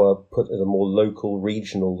power put at a more local,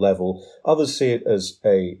 regional level. Others see it as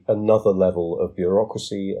another level of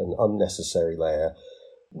bureaucracy, an unnecessary layer.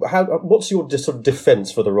 What's your sort of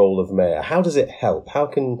defence for the role of mayor? How does it help? How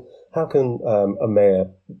can a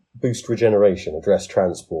mayor boost regeneration, address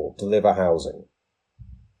transport, deliver housing?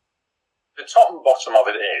 The top and bottom of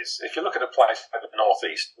it is, if you look at a place like the North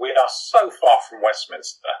East, we are so far from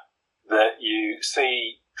Westminster that you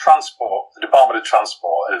see transport, the Department of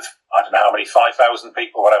Transport of, I don't know how many, 5,000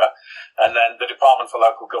 people, whatever, and then the Department for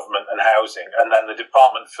Local Government and Housing, and then the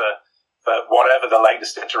Department for whatever the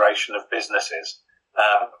latest iteration of business is,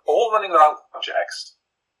 all running their own projects,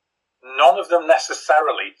 none of them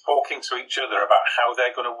necessarily talking to each other about how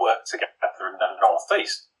they're going to work together in the North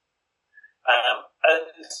East.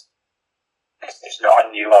 And it's not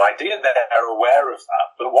a new idea, they're aware of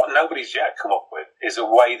that, but what nobody's yet come up with is a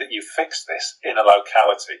way that you fix this in a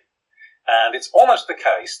locality. And it's almost the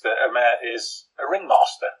case that a mayor is a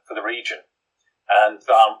ringmaster for the region. And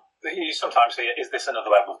you sometimes hear, is this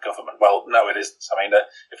another level of government? Well, no, it isn't. I mean,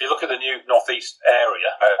 if you look at the new Northeast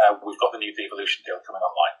area, we've got the new devolution deal coming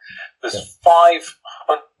online. There's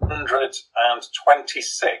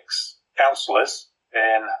 526 councillors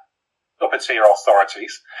in upper tier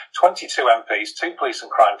authorities, 22 MPs, 2 police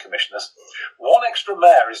and crime commissioners. One extra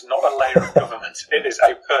mayor is not a layer of government. It is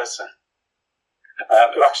a person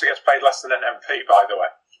who actually gets paid less than an MP, by the way.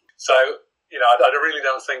 So, I really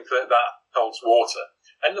don't think that holds water.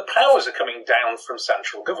 And the powers are coming down from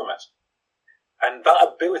central government. And that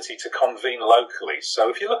ability to convene locally.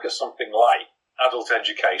 So if you look at something like adult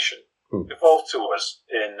education, evolved to us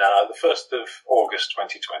in the 1st of August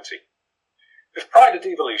 2020. If prior to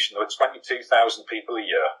devolution, there were 22,000 people a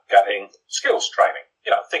year getting skills training,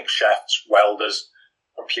 think chefs, welders,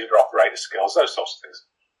 computer operator skills, those sorts of things.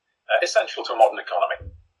 Essential to a modern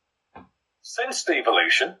economy. Since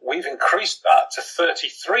devolution, we've increased that to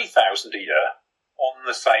 33,000 a year on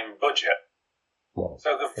the same budget. Wow.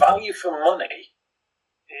 So the value for money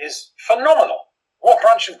is phenomenal. What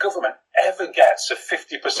branch of government ever gets a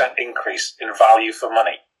 50% increase in value for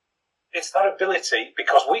money? It's that ability,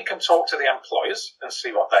 because we can talk to the employers and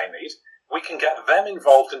see what they need. We can get them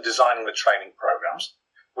involved in designing the training programs.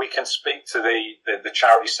 We can speak to the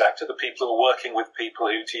charity sector, the people who are working with people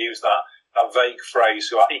who, to use that vague phrase,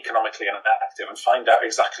 who are economically inactive, and find out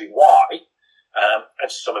exactly why.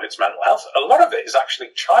 And some of it's mental health. A lot of it is actually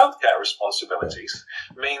childcare responsibilities,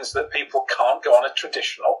 means that people can't go on a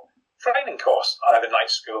traditional training course, either night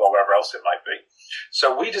school or wherever else it might be.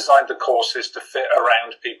 So we designed the courses to fit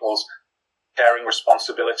around people's caring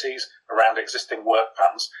responsibilities, around existing work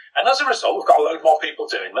patterns. And as a result, we've got a load more people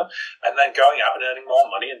doing them, and then going out and earning more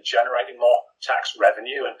money and generating more tax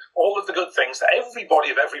revenue and all of the good things that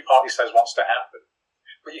everybody of every party says wants to happen.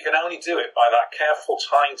 But you can only do it by that careful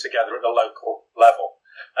tying together at the local level.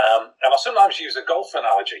 And I'll sometimes use a golf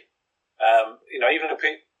analogy. Even if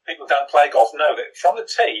people don't play golf, know that from the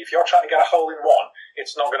tee, if you're trying to get a hole in one,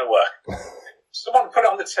 it's not going to work. Someone put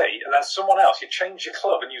it on the tee, and then someone else, you change your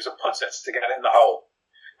club and use a putter to get it in the hole.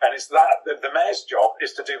 And it's that, the mayor's job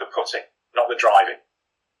is to do the putting, not the driving.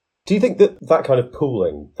 Do you think that kind of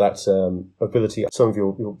pooling, that ability, some of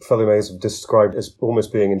your fellow mayors have described as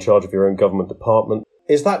almost being in charge of your own government department,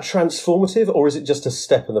 is that transformative, or is it just a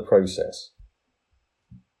step in the process?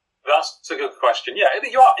 That's a good question. Yeah,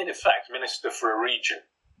 you are, in effect, minister for a region.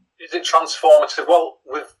 Is it transformative? Well,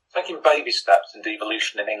 we're taking baby steps in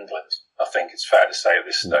devolution in England, I think it's fair to say at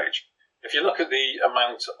this stage. If you look at the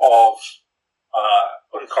amount of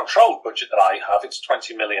uncontrolled budget that I have, it's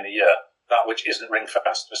 20 million a year, that which isn't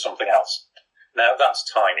ring-fenced for something else. Now, that's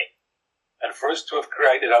tiny. And for us to have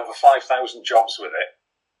created over 5,000 jobs with it,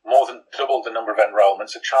 more than double the number of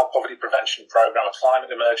enrolments, a child poverty prevention programme, a climate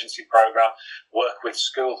emergency programme, work with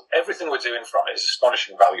schools, everything we're doing from it is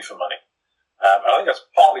astonishing value for money. And I think that's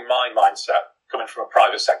partly my mindset, coming from a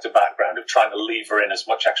private sector background, of trying to lever in as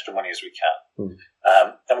much extra money as we can.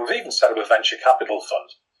 And we've even set up a venture capital fund,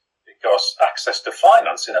 because access to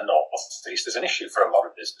finance in the North East is an issue for a lot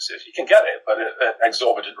of businesses. You can get it, but at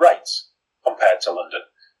exorbitant rates compared to London.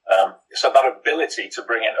 So that ability to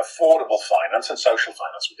bring in affordable finance and social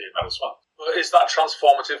finance, we're doing that as well. But is that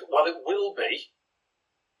transformative? Well, it will be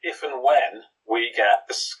if and when we get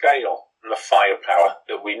the scale and the firepower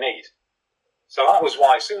that we need. So that was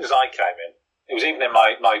why, as soon as I came in, it was even in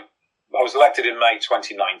I was elected in May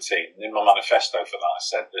 2019, and in my manifesto for that, I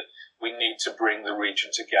said that we need to bring the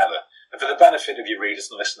region together. And for the benefit of your readers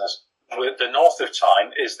and listeners, the North of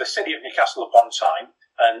Tyne is the city of Newcastle upon Tyne,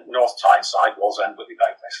 and North Tyneside, Wallsend, Whitley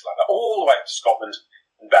Bay, places like that, all the way up to Scotland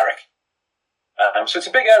and Berwick. So it's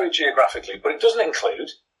a big area geographically, but it doesn't include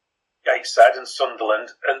Gateshead and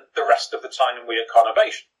Sunderland and the rest of the Tyne and Weir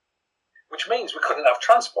conurbation, which means we couldn't have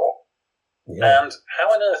transport. Yeah. And how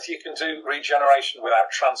on earth you can do regeneration without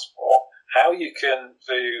transport, how you can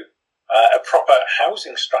do a proper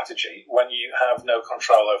housing strategy when you have no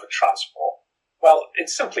control over transport, well,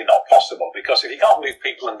 it's simply not possible, because if you can't move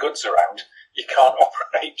people and goods around, you can't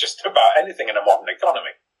operate just about anything in a modern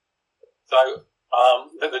economy. So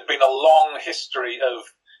there's been a long history of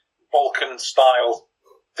Balkan-style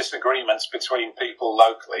disagreements between people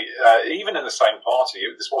locally, even in the same party.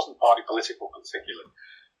 This wasn't party political particularly.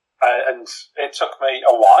 And it took me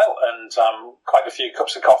a while and quite a few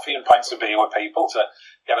cups of coffee and pints of beer with people to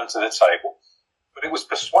get them to the table. But it was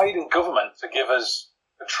persuading government to give us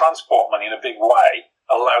the transport money in a big way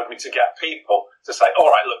allowed me to get people to say, all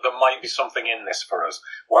right, look, there might be something in this for us.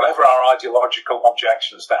 Whatever our ideological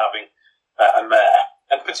objections to having a mayor,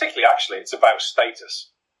 and particularly, actually, it's about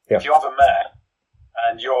status. Yeah. If you have a mayor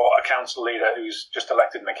and you're a council leader who's just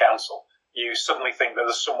elected in the council, you suddenly think that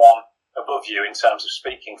there's someone above you in terms of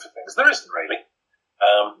speaking for things. There isn't really.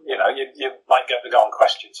 You might get the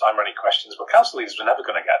question, time-running questions, but council leaders are never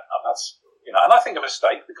going to get that. That's, and I think a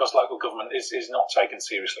mistake, because local government is not taken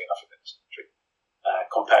seriously enough in this country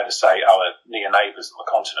compared to, say, our near neighbours on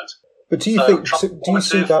the continent. But do you do you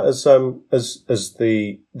see that as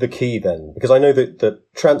the key then? Because I know that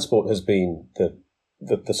transport has been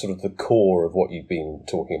the sort of the core of what you've been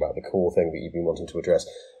talking about, the core thing that you've been wanting to address.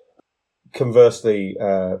 Conversely,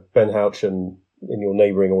 Ben Houchen in your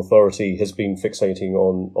neighbouring authority has been fixating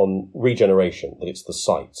on regeneration, that it's the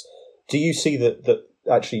sites. Do you see that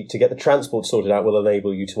actually to get the transport sorted out will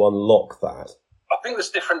enable you to unlock that? I think there's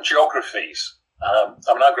different geographies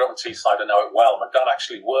I grew up in Teesside, I know it well. My dad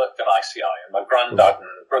actually worked at ICI, and my granddad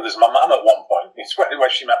and brothers, and my mum at one point, it's where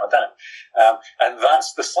she met my dad. And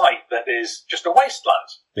that's the site that is just a wasteland,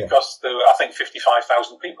 because there were, I think,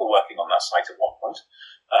 55,000 people working on that site at one point.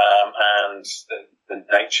 And the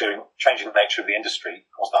changing nature of the industry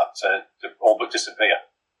caused that to all but disappear.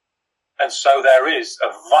 And so there is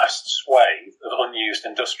a vast swathe of unused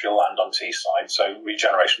industrial land on Teesside, so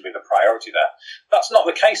regeneration would be the priority there. That's not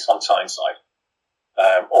the case on Tyneside,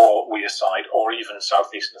 or Wearside, or even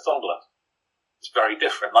southeast Northumberland. It's very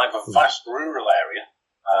different. I have a vast rural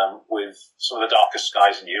area with some of the darkest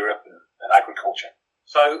skies in Europe and agriculture.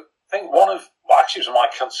 So I think it was my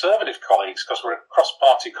Conservative colleagues, because we're a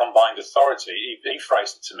cross-party combined authority, he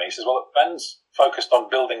phrased it to me. He says, well, Ben's focused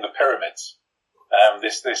on building the pyramids.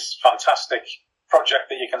 This fantastic project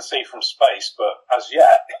that you can see from space, but as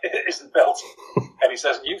yet it isn't built. And he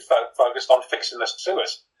says, you focused on fixing the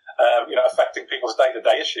sewers, affecting people's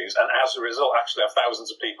day-to-day issues, and as a result, actually have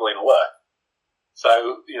thousands of people in work.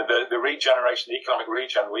 So, the regeneration, the economic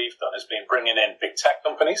regen we've done has been bringing in big tech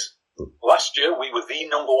companies. Last year, we were the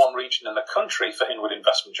number one region in the country for inward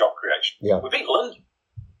investment job creation. Yeah. We beat London.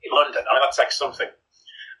 I mean, that takes something.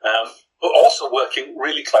 But also working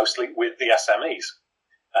really closely with the SMEs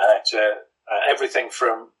to everything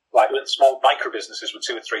from like small micro businesses with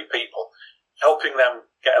 2 or 3 people, helping them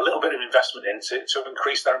get a little bit of investment into to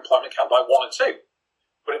increase their employment count by 1 or 2.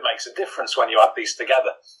 But it makes a difference when you add these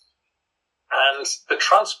together. And the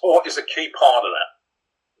transport is a key part of that,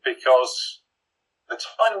 because the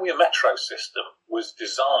Tyne and Wear metro system was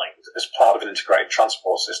designed as part of an integrated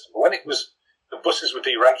transport system. But when the buses were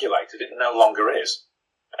deregulated, it no longer is.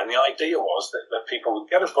 And the idea was that people would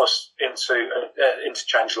get a bus into an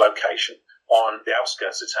interchange location on the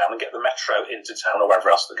outskirts of town and get the metro into town or wherever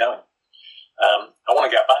else they're going. I want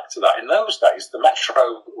to get back to that. In those days, the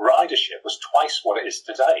metro ridership was twice what it is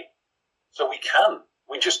today. So we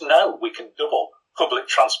just know we can double public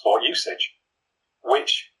transport usage,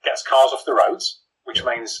 which gets cars off the roads, which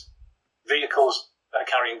means vehicles that are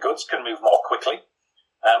carrying goods can move more quickly.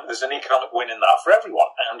 There's an economic win in that for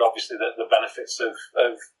everyone, and obviously the benefits of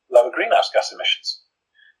lower greenhouse gas emissions.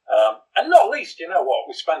 And not least, you know what,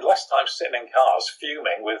 we spend less time sitting in cars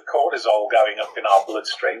fuming with cortisol going up in our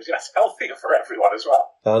bloodstreams. It's healthier for everyone as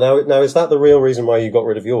well. Now, is that the real reason why you got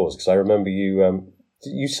rid of yours? Because I remember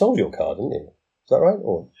you sold your car, didn't you? Is that right?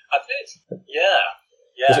 Or? I did,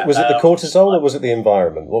 yeah. Was it the cortisol or was it the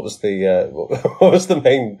environment? What was the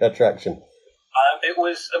main attraction? It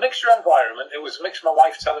was a mixture of environment. It was a mixture of my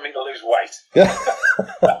wife telling me to lose weight. Yeah.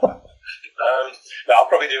 I'll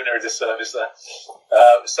probably do her a disservice there.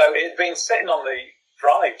 So it had been sitting on the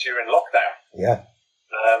drive during lockdown. Yeah.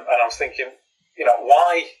 And I'm thinking,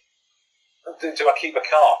 why do I keep a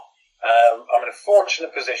car? I'm in a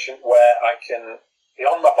fortunate position where I can be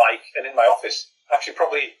on my bike and in my office, actually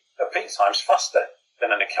probably at peak times faster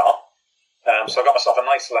than in a car. So I got myself a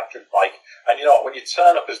nice electric bike. And you know what, when you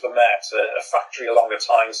turn up as the mayor to a factory along the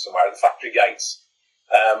Tyne somewhere, at the factory gates,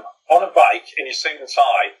 on a bike in your suit and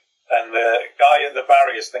tie, and the guy at the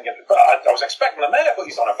barrier is thinking, I was expecting the mayor, but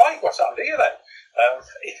he's on a bike. What's happened here then?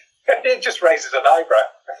 It just raises an eyebrow.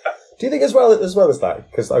 Do you think as well as that?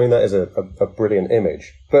 Because, I mean, that is a brilliant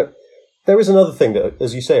image. But there is another thing that,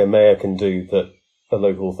 as you say, a mayor can do that a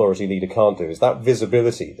local authority leader can't do, is that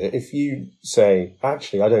visibility. That if you say,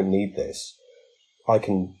 actually, I don't need this, I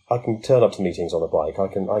can turn up to meetings on a bike, I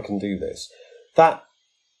can do this. That,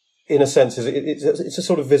 in a sense, it's a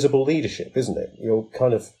sort of visible leadership, isn't it? You're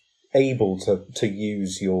kind of able to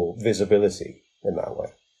use your visibility in that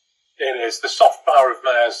way. It is. The soft power of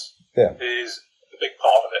mayors is a big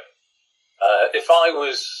part of it. If I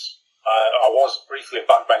was briefly a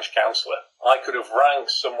backbench councillor, I could have rang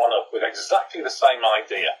someone up with exactly the same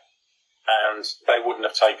idea and they wouldn't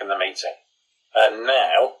have taken the meeting. And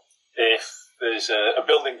now, if there's a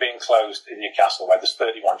building being closed in Newcastle where there's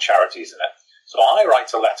 31 charities in it, so I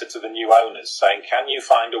write a letter to the new owners saying, can you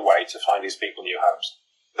find a way to find these people new homes?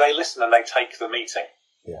 They listen and they take the meeting.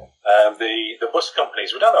 Yeah. The bus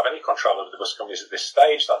companies, we don't have any control over the bus companies at this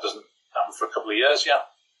stage. That doesn't happen for a couple of years yet.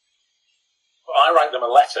 I write them a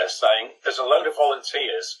letter saying there's a load of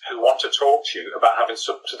volunteers who want to talk to you about having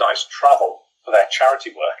subsidised travel for their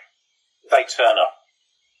charity work. They turn up.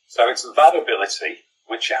 So it's that ability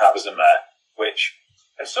which you have as a mayor,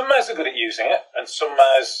 and some mayors are good at using it, and some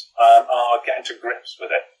mayors are getting to grips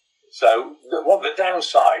with it. So the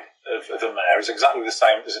downside of the mayor is exactly the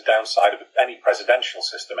same as the downside of any presidential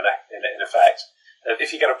system in effect.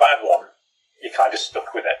 If you get a bad one, you're kind of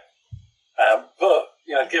stuck with it. But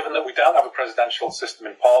given that we don't have a presidential system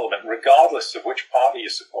in Parliament, regardless of which party you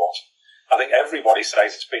support, I think everybody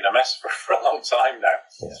says it's been a mess for a long time now.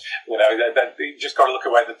 Yeah. You know, you just got to look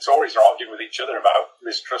at where the Tories are arguing with each other about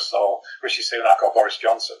Liz Truss or Rishi Sunak or Boris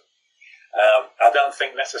Johnson. I don't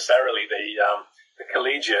think necessarily the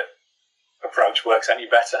collegiate approach works any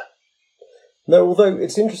better. No, although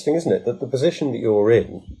it's interesting, isn't it, that the position that you're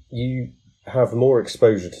in, you have more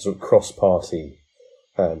exposure to sort of cross-party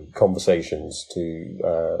conversations.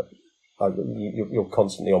 You're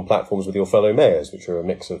constantly on platforms with your fellow mayors, which are a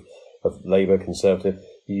mix of Labour, Conservative.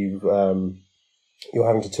 You're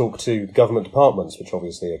having to talk to government departments, which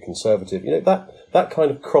obviously are Conservative. You know, that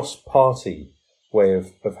kind of cross-party way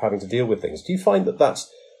of having to deal with things. Do you find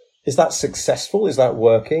is that successful? Is that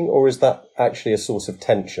working? Or is that actually a source of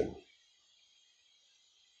tension?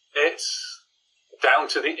 It's down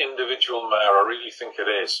to the individual mayor. I really think it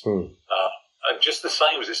is. Just the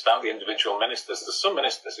same as it's down to the individual ministers. There's some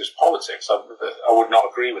ministers whose politics I would not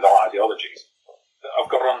agree with, our ideologies, that I've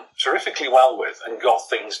got on terrifically well with and got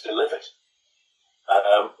things delivered.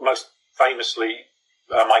 Most famously,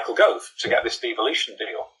 Michael Gove, to get this devolution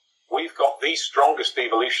deal. We've got the strongest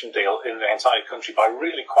devolution deal in the entire country by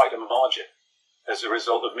really quite a margin as a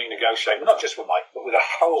result of me negotiating, not just with Mike, but with a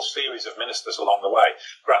whole series of ministers along the way.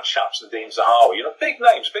 Grant Shapps and Dean Zahawi, you know, big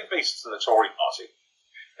names, big beasts in the Tory party,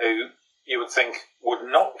 who you would think would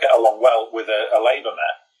not get along well with a Labour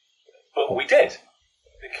mayor. But we did,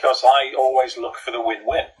 because I always look for the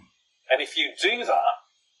win-win. And if you do that,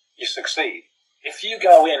 you succeed. If you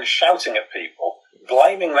go in shouting at people,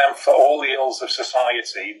 blaming them for all the ills of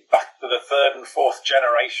society back to the third and fourth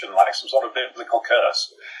generation like some sort of biblical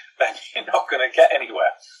curse, then you're not going to get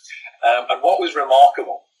anywhere. And what was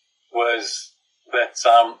remarkable was that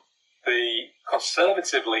the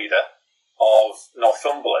Conservative leader of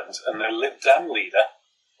Northumberland and the Lib Dem leader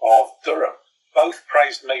of Durham both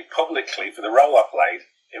praised me publicly for the role I played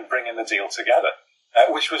in bringing the deal together,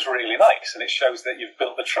 which was really nice. And it shows that you've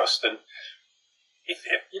built the trust. And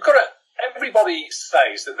you've got to, everybody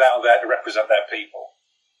says that they're there to represent their people.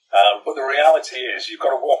 But the reality is you've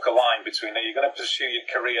got to walk a line between, are you going to pursue your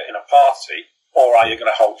career in a party, or are you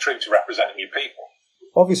going to hold true to representing your people?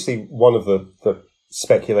 Obviously, one of the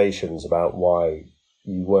speculations about why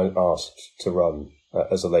you weren't asked to run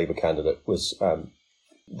as a Labour candidate was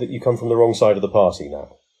that you come from the wrong side of the party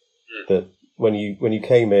now. That when you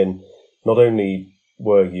came in, not only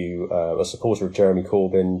were you a supporter of Jeremy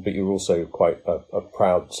Corbyn, but you were also quite a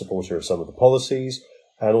proud supporter of some of the policies.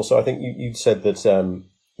 And also, I think you said that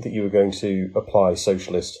that you were going to apply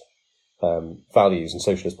socialist values and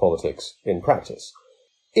socialist politics in practice.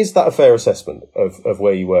 Is that a fair assessment of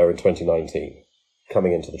where you were in 2019,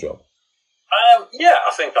 coming into the job? Yeah,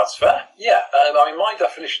 I think that's fair. Yeah. I mean, my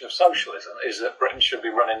definition of socialism is that Britain should be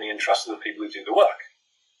run in the interests of the people who do the work.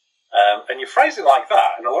 And you phrase it like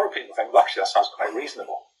that, and a lot of people think, well, actually, that sounds quite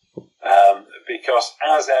reasonable. Because,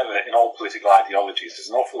 as ever, in all political ideologies, there's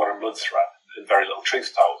an awful lot of mud threat and very little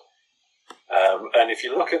truth told. And if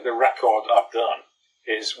you look at the record I've done,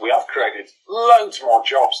 is we have created loads more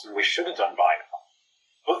jobs than we should have done by now.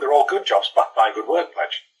 But they're all good jobs backed by a good work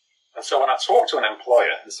pledge. And so when I talk to an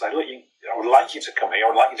employer and say, look, I would like you to come here, I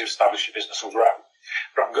would like you to establish your business and grow,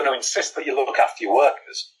 but I'm going to insist that you look after your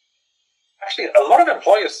workers. Actually, a lot of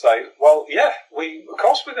employers say, well, yeah, of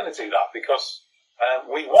course we're going to do that because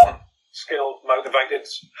we want skilled, motivated,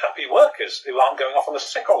 happy workers who aren't going off on the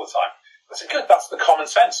sick all the time. I said, good, that's the common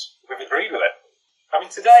sense. We've agreed with it. I mean,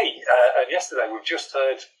 today and yesterday, we've just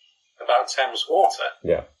heard about Thames Water.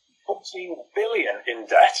 Yeah. 14 billion in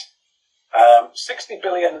debt, 60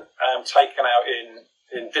 billion taken out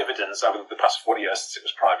in dividends over the past 40 years since it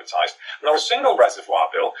was privatised. Not a single reservoir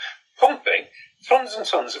bill, pumping tons and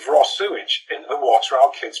tons of raw sewage into the water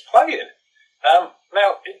our kids play in.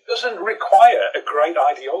 Now, it doesn't require a great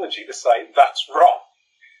ideology to say that's wrong.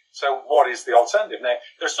 So what is the alternative? Now,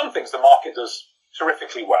 there are some things the market does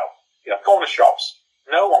terrifically well. You know, corner shops.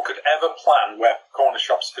 No one could ever plan where corner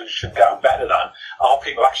shops should go better than, are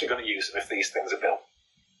people actually going to use them if these things are built?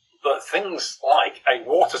 But things like a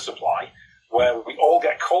water supply, where we all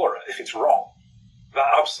get cholera if it's wrong, that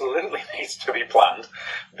absolutely needs to be planned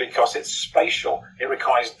because it's spatial. It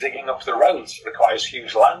requires digging up the roads. It requires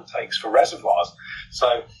huge land takes for reservoirs.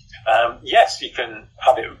 So, yes, you can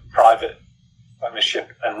have it private ownership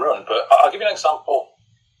and run, but I'll give you an example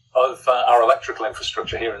of our electrical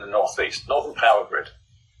infrastructure here in the northeast. Northern Power Grid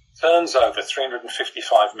turns over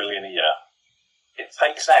 355 million a year. It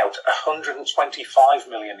takes out 125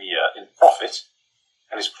 million a year in profit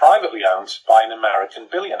and is privately owned by an American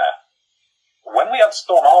billionaire. When we had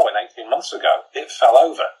Storm Arwen 18 months ago, it fell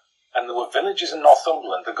over, and there were villages in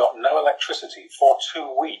Northumberland that got no electricity for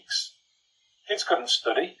 2 weeks. Kids couldn't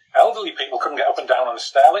study, elderly people couldn't get up and down on the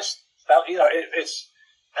stair lift, Now,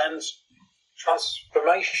 and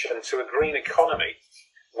transformation to a green economy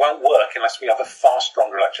won't work unless we have a far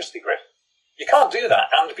stronger electricity grid. You can't do that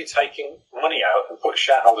and be taking money out and put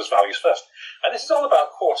shareholders' values first. And this is all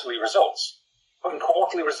about quarterly results, putting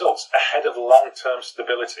quarterly results ahead of long-term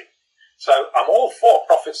stability. So I'm all for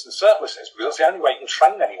profits and surpluses because that's the only way you can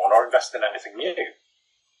train anyone or invest in anything new.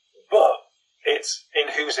 But it's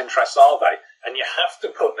in whose interests are they? And you have to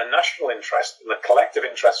put the national interest and the collective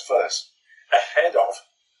interest first ahead of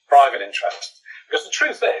private interest. Because the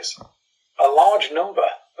truth is, a large number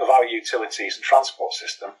of our utilities and transport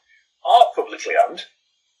system are publicly owned.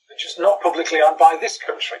 They're just not publicly owned by this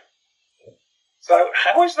country. So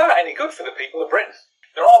how is that any good for the people of Britain?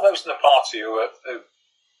 There are those in the party who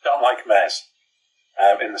don't like mayors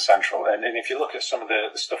in the central. And if you look at some of the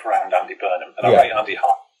stuff around Andy Burnham, and I rate Andy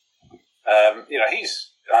high,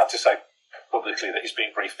 I have to say publicly that he's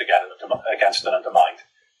been briefed against and undermined.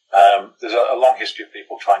 There's a long history of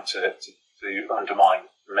people trying to undermine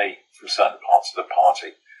me from certain parts of the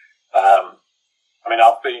party.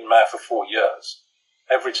 I've been mayor for 4 years.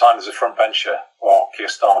 Every time there's a front bencher or Keir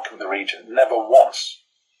Starmer come to the region, never once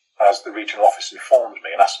has the regional office informed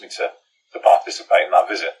me and asked me to participate in that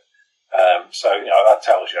visit. That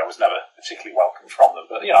tells you I was never particularly welcome from them.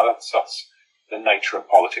 But, that's the nature of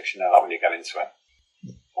politics, that when you get into it.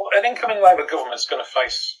 Well, an incoming Labour government's going to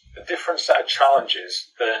face a different set of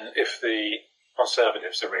challenges than if the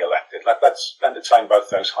Conservatives are re-elected. Let's entertain both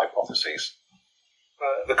those hypotheses.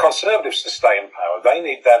 The Conservatives, to stay in power, they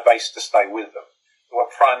need their base to stay with them, who are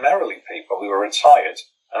primarily people who are retired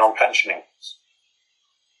and on pension incomes,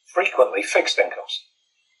 frequently fixed incomes.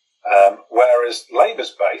 Whereas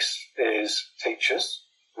Labour's base is teachers,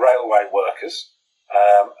 railway workers,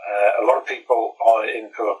 a lot of people are in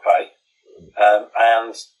poor pay,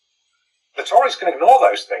 and the Tories can ignore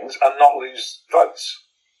those things and not lose votes.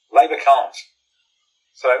 Labour can't.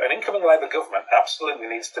 So an incoming Labour government absolutely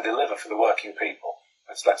needs to deliver for the working people.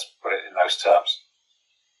 Let's put it in those terms.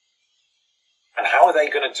 And how are they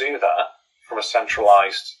going to do that from a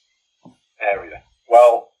centralised area?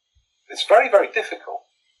 Well, it's very, very difficult.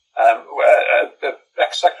 The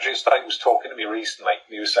ex-Secretary of State was talking to me recently.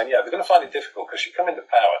 He was saying, they're going to find it difficult because you come into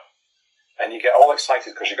power and you get all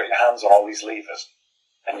excited because you've got your hands on all these levers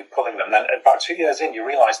and you're pulling them. Then about 2 years in, you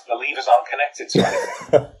realise the levers aren't connected to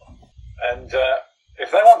anything. And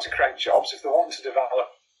if they want to create jobs, if they want to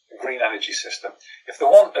develop a green energy system, if they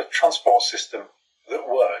want a transport system that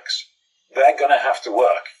works, they're going to have to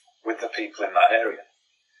work with the people in that area.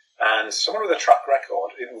 And someone with a track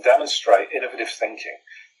record who can demonstrate innovative thinking,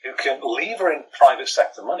 who can lever in private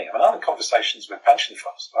sector money. I'm in conversations with pension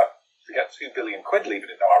funds to get 2 billion quid levered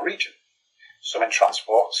into our region. Some in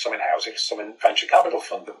transport, some in housing, some in venture capital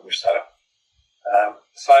fund that we've set up.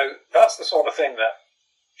 So that's the sort of thing that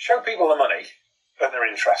show people the money and they're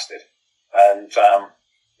interested. And,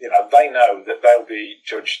 they know that they'll be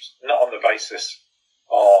judged not on the basis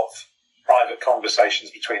of private conversations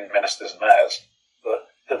between ministers and mayors, but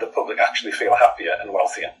that the public actually feel happier and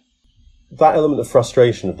wealthier. That element of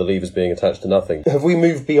frustration of the levers being attached to nothing, have we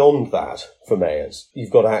moved beyond that for mayors? You've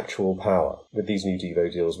got actual power with these new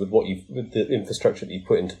devo deals, with the infrastructure that you've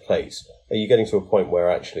put into place. Are you getting to a point where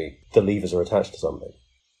actually the levers are attached to something?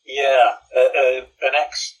 Yeah, an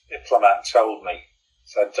ex-diplomat told me,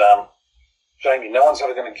 said, Jamie, no one's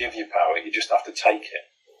ever going to give you power, you just have to take it.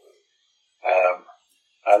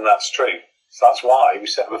 And that's true. So that's why we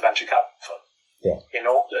set up a venture capital fund, in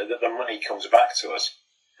order that the money comes back to us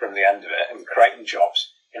from the end of it and creating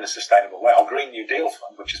jobs in a sustainable way. Our Green New Deal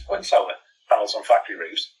fund, which is putting solar panels on factory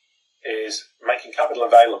roofs, is making capital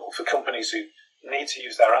available for companies who need to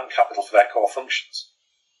use their own capital for their core functions.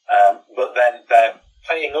 But then they're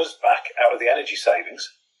paying us back out of the energy savings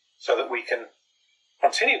so that we can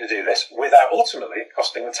continue to do this without ultimately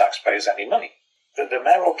costing the taxpayers any money. The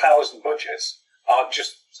mayoral powers and budgets are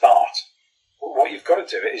just start. What you've got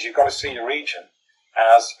to do is you've got to see your region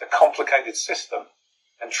as a complicated system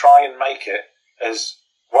and try and make it as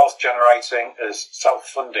wealth generating, as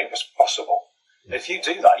self-funding as possible. If you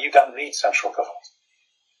do that, you don't need central government.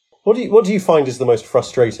 What do you find is the most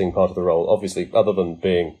frustrating part of the role? Obviously, other than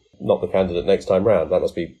being not the candidate next time round, that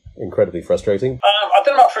must be incredibly frustrating. I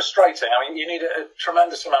don't know about frustrating. You need a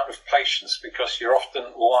tremendous amount of patience because you're often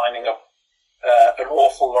lining up an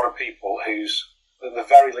awful lot of people whose, at the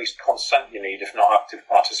very least, consent you need, if not active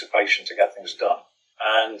participation, to get things done.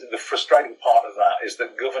 And the frustrating part of that is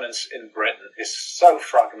that governance in Britain is so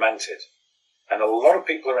fragmented, and a lot of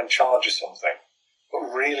people are in charge of something,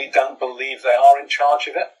 but really don't believe they are in charge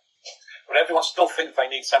of it. But everyone still thinks they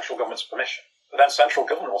need central government's permission. But then central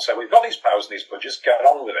government will say, we've got these powers and these budgets, get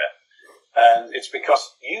on with it. And it's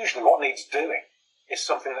because usually what needs doing is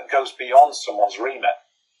something that goes beyond someone's remit.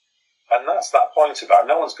 And that's that point about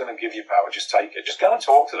no one's going to give you power, just take it. Just go and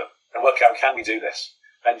talk to them and work out, can we do this?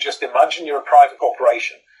 And just imagine you're a private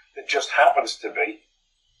corporation that just happens to be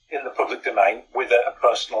in the public domain with a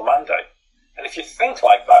personal mandate. And if you think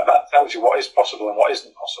like that, that tells you what is possible and what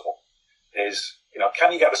isn't possible. Is,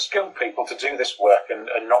 can you get the skilled people to do this work and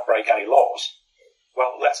not break any laws?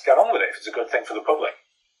 Well, let's get on with it if it's a good thing for the public.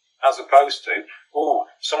 As opposed to,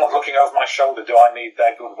 someone's looking over my shoulder, do I need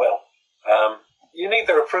their goodwill? You need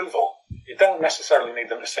their approval. You don't necessarily need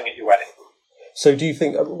them to sing at your wedding. So do you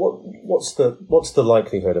think, what's the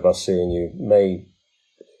likelihood of us seeing you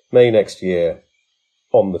May next year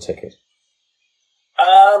on the ticket?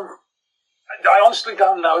 I honestly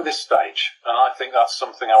don't know at this stage, and I think that's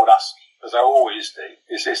something I would ask, as I always do,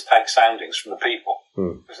 is take soundings from the people.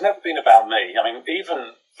 It's never been about me. I mean,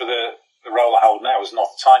 even for the role I hold now as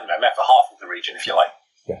North of Tyne, I met for half of the region, if you like.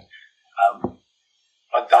 Yeah.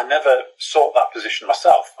 I never sought that position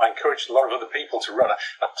myself. I encouraged a lot of other people to run.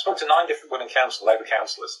 I spoke to 9 different women Labour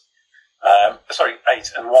councillors.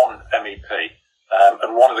 8 and 1 MEP,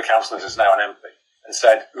 and one of the councillors is now an MP, and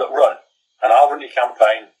said, look, run, and I'll run your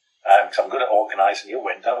campaign, because I'm good at organising, you'll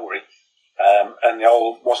win, don't worry. And the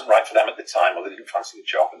old wasn't right for them at the time, or they didn't fancy the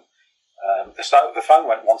job. And the phone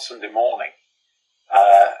went one Sunday morning,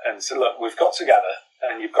 and said, look, we've got together,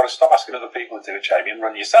 and you've got to stop asking other people to do it, Jamie, and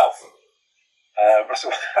run yourself. I said,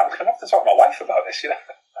 well, I'm going to have to talk to my wife about this,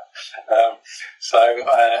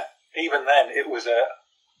 even then, it was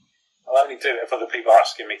I'll only do it if other people are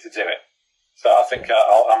asking me to do it. So I think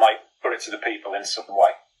I might put it to the people in some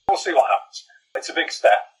way. We'll see what happens. It's a big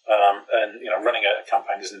step, and running a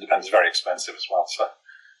campaign as an independent is very expensive as well. So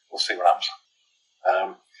we'll see what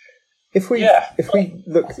happens. If we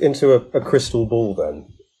look into a crystal ball, then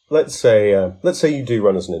let's say you do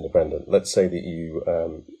run as an independent. Let's say that you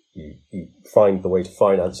find the way to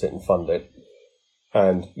finance it and fund it,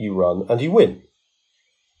 and you run and you win.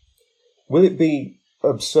 Will it be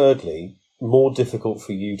absurdly more difficult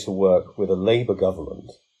for you to work with a Labour government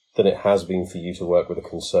than it has been for you to work with a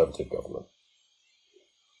Conservative government?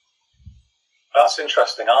 That's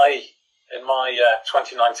interesting. In my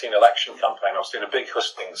 2019 election campaign, I was doing a big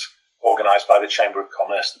hustings organised by the Chamber of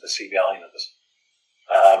Commerce that the CBI does.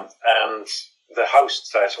 And the host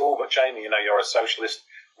says, but Jamie, you're a socialist.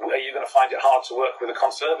 Are you going to find it hard to work with the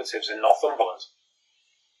Conservatives in Northumberland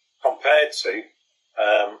compared to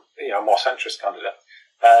a more centrist candidate?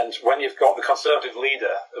 And when you've got the Conservative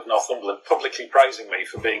leader of Northumberland publicly praising me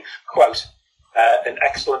for being, quote, an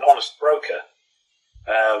excellent, honest broker,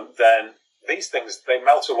 then these things, they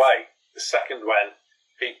melt away the second when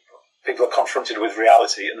people are confronted with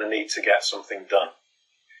reality and the need to get something done.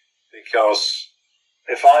 Because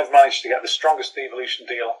if I've managed to get the strongest devolution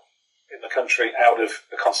deal in the country out of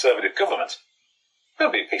a Conservative government,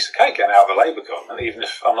 it'll be a piece of cake getting out of the Labour government, even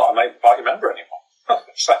if I'm not a Labour Party member anymore.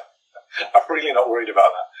 So I'm really not worried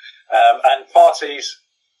about that. And parties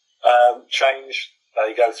change.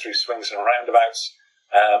 They go through swings and roundabouts.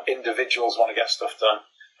 Individuals want to get stuff done.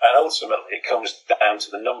 And ultimately, it comes down to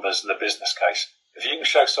the numbers and the business case. If you can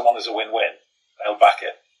show someone there's a win-win, they'll back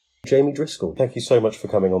it. Jamie Driscoll, thank you so much for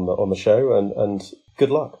coming on the show, and good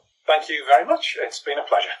luck. Thank you very much. It's been a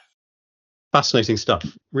pleasure. Fascinating stuff.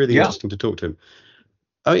 Really interesting to talk to him.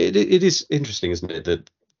 I mean, it is interesting, isn't it,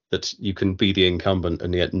 that you can be the incumbent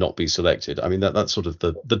and yet not be selected. I mean, that's sort of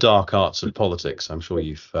the dark arts of politics. I'm sure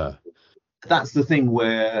you've... That's the thing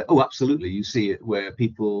where, absolutely, you see it where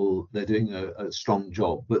they're doing a strong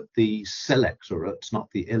job, but the selectorate, not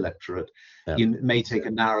the electorate, may take a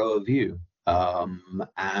narrower view.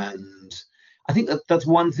 And I think that's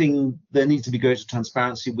one thing. There needs to be greater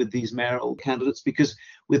transparency with these mayoral candidates, because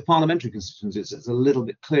with parliamentary constituencies, it's a little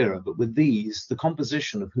bit clearer. But with these, the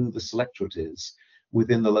composition of who the selectorate is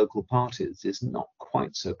within the local parties is not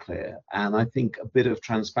quite so clear, and I think a bit of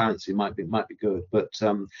transparency might be good. But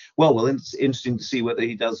it's interesting to see whether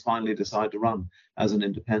he does finally decide to run as an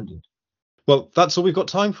independent. Well, that's all we've got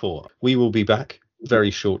time for. We will be back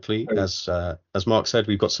very shortly. As Mark said,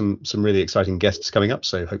 we've got some really exciting guests coming up,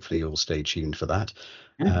 so hopefully you'll stay tuned for that.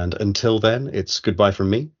 And until then, it's goodbye from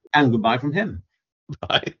me. And goodbye from him.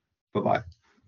 Bye. Bye-bye.